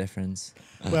that's the difference.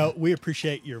 Well, we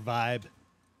appreciate your vibe,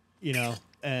 you know,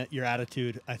 your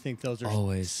attitude. I think those are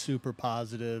always super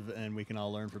positive, and we can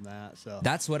all learn from that. So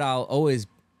that's what I'll always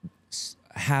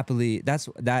happily.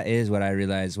 That is what I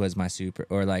realized was my super,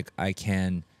 or like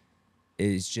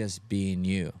is just being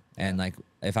you. And like,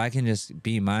 if I can just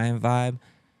be my vibe,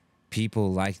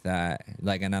 people like that.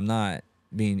 Like, and I'm not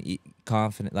being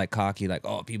confident, like cocky, like,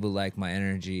 oh, people like my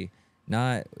energy.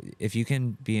 Not, if you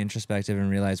can be introspective and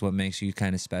realize what makes you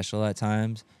kind of special at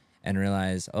times, and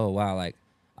realize, oh wow, like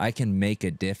I can make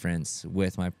a difference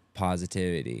with my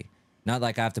positivity. Not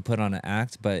like I have to put on an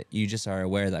act, but you just are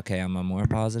aware that, okay, I'm a more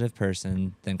positive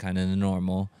person than kind of the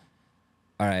normal.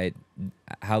 All right,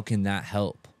 how can that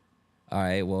help? All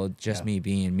right, well, just me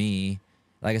being me.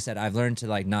 Like I said, I've learned to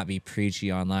like not be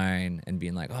preachy online and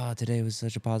being like, oh, today was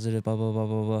such a positive, blah, blah, blah,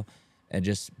 blah, blah. And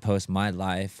just post my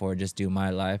life, or just do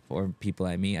my life, or people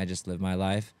I meet, I just live my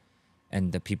life.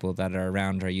 And the people that are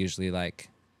around are usually like,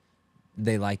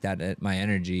 they like that, my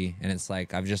energy. And it's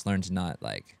like, I've just learned to not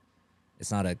like, it's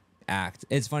not a act.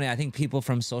 It's funny. I think people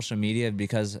from social media,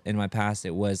 because in my past,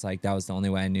 it was like, that was the only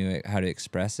way I knew how to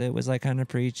express it, was like kind of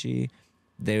preachy.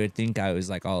 They would think I was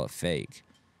like all fake.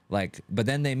 Like, but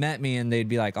then they met me and they'd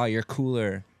be like, oh, you're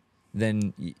cooler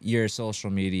than your social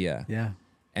media. Yeah.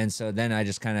 And so then I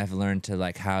just kind of have learned to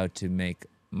like how to make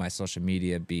my social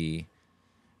media be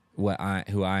who I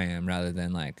am, rather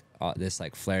than like this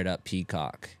like flared up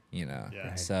peacock, you know? Yeah.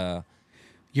 Right. So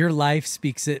your life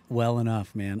speaks it well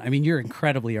enough, man. I mean, you're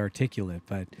incredibly articulate,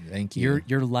 but thank you.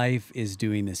 Your life is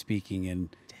doing the speaking, and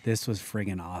this was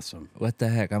friggin' awesome. What the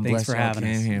heck? I'm Thanks blessed for y'all having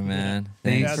came us. here, man.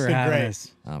 Thanks That's for been having great.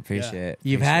 us. I appreciate it.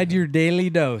 You've had your daily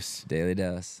dose. Daily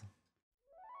dose.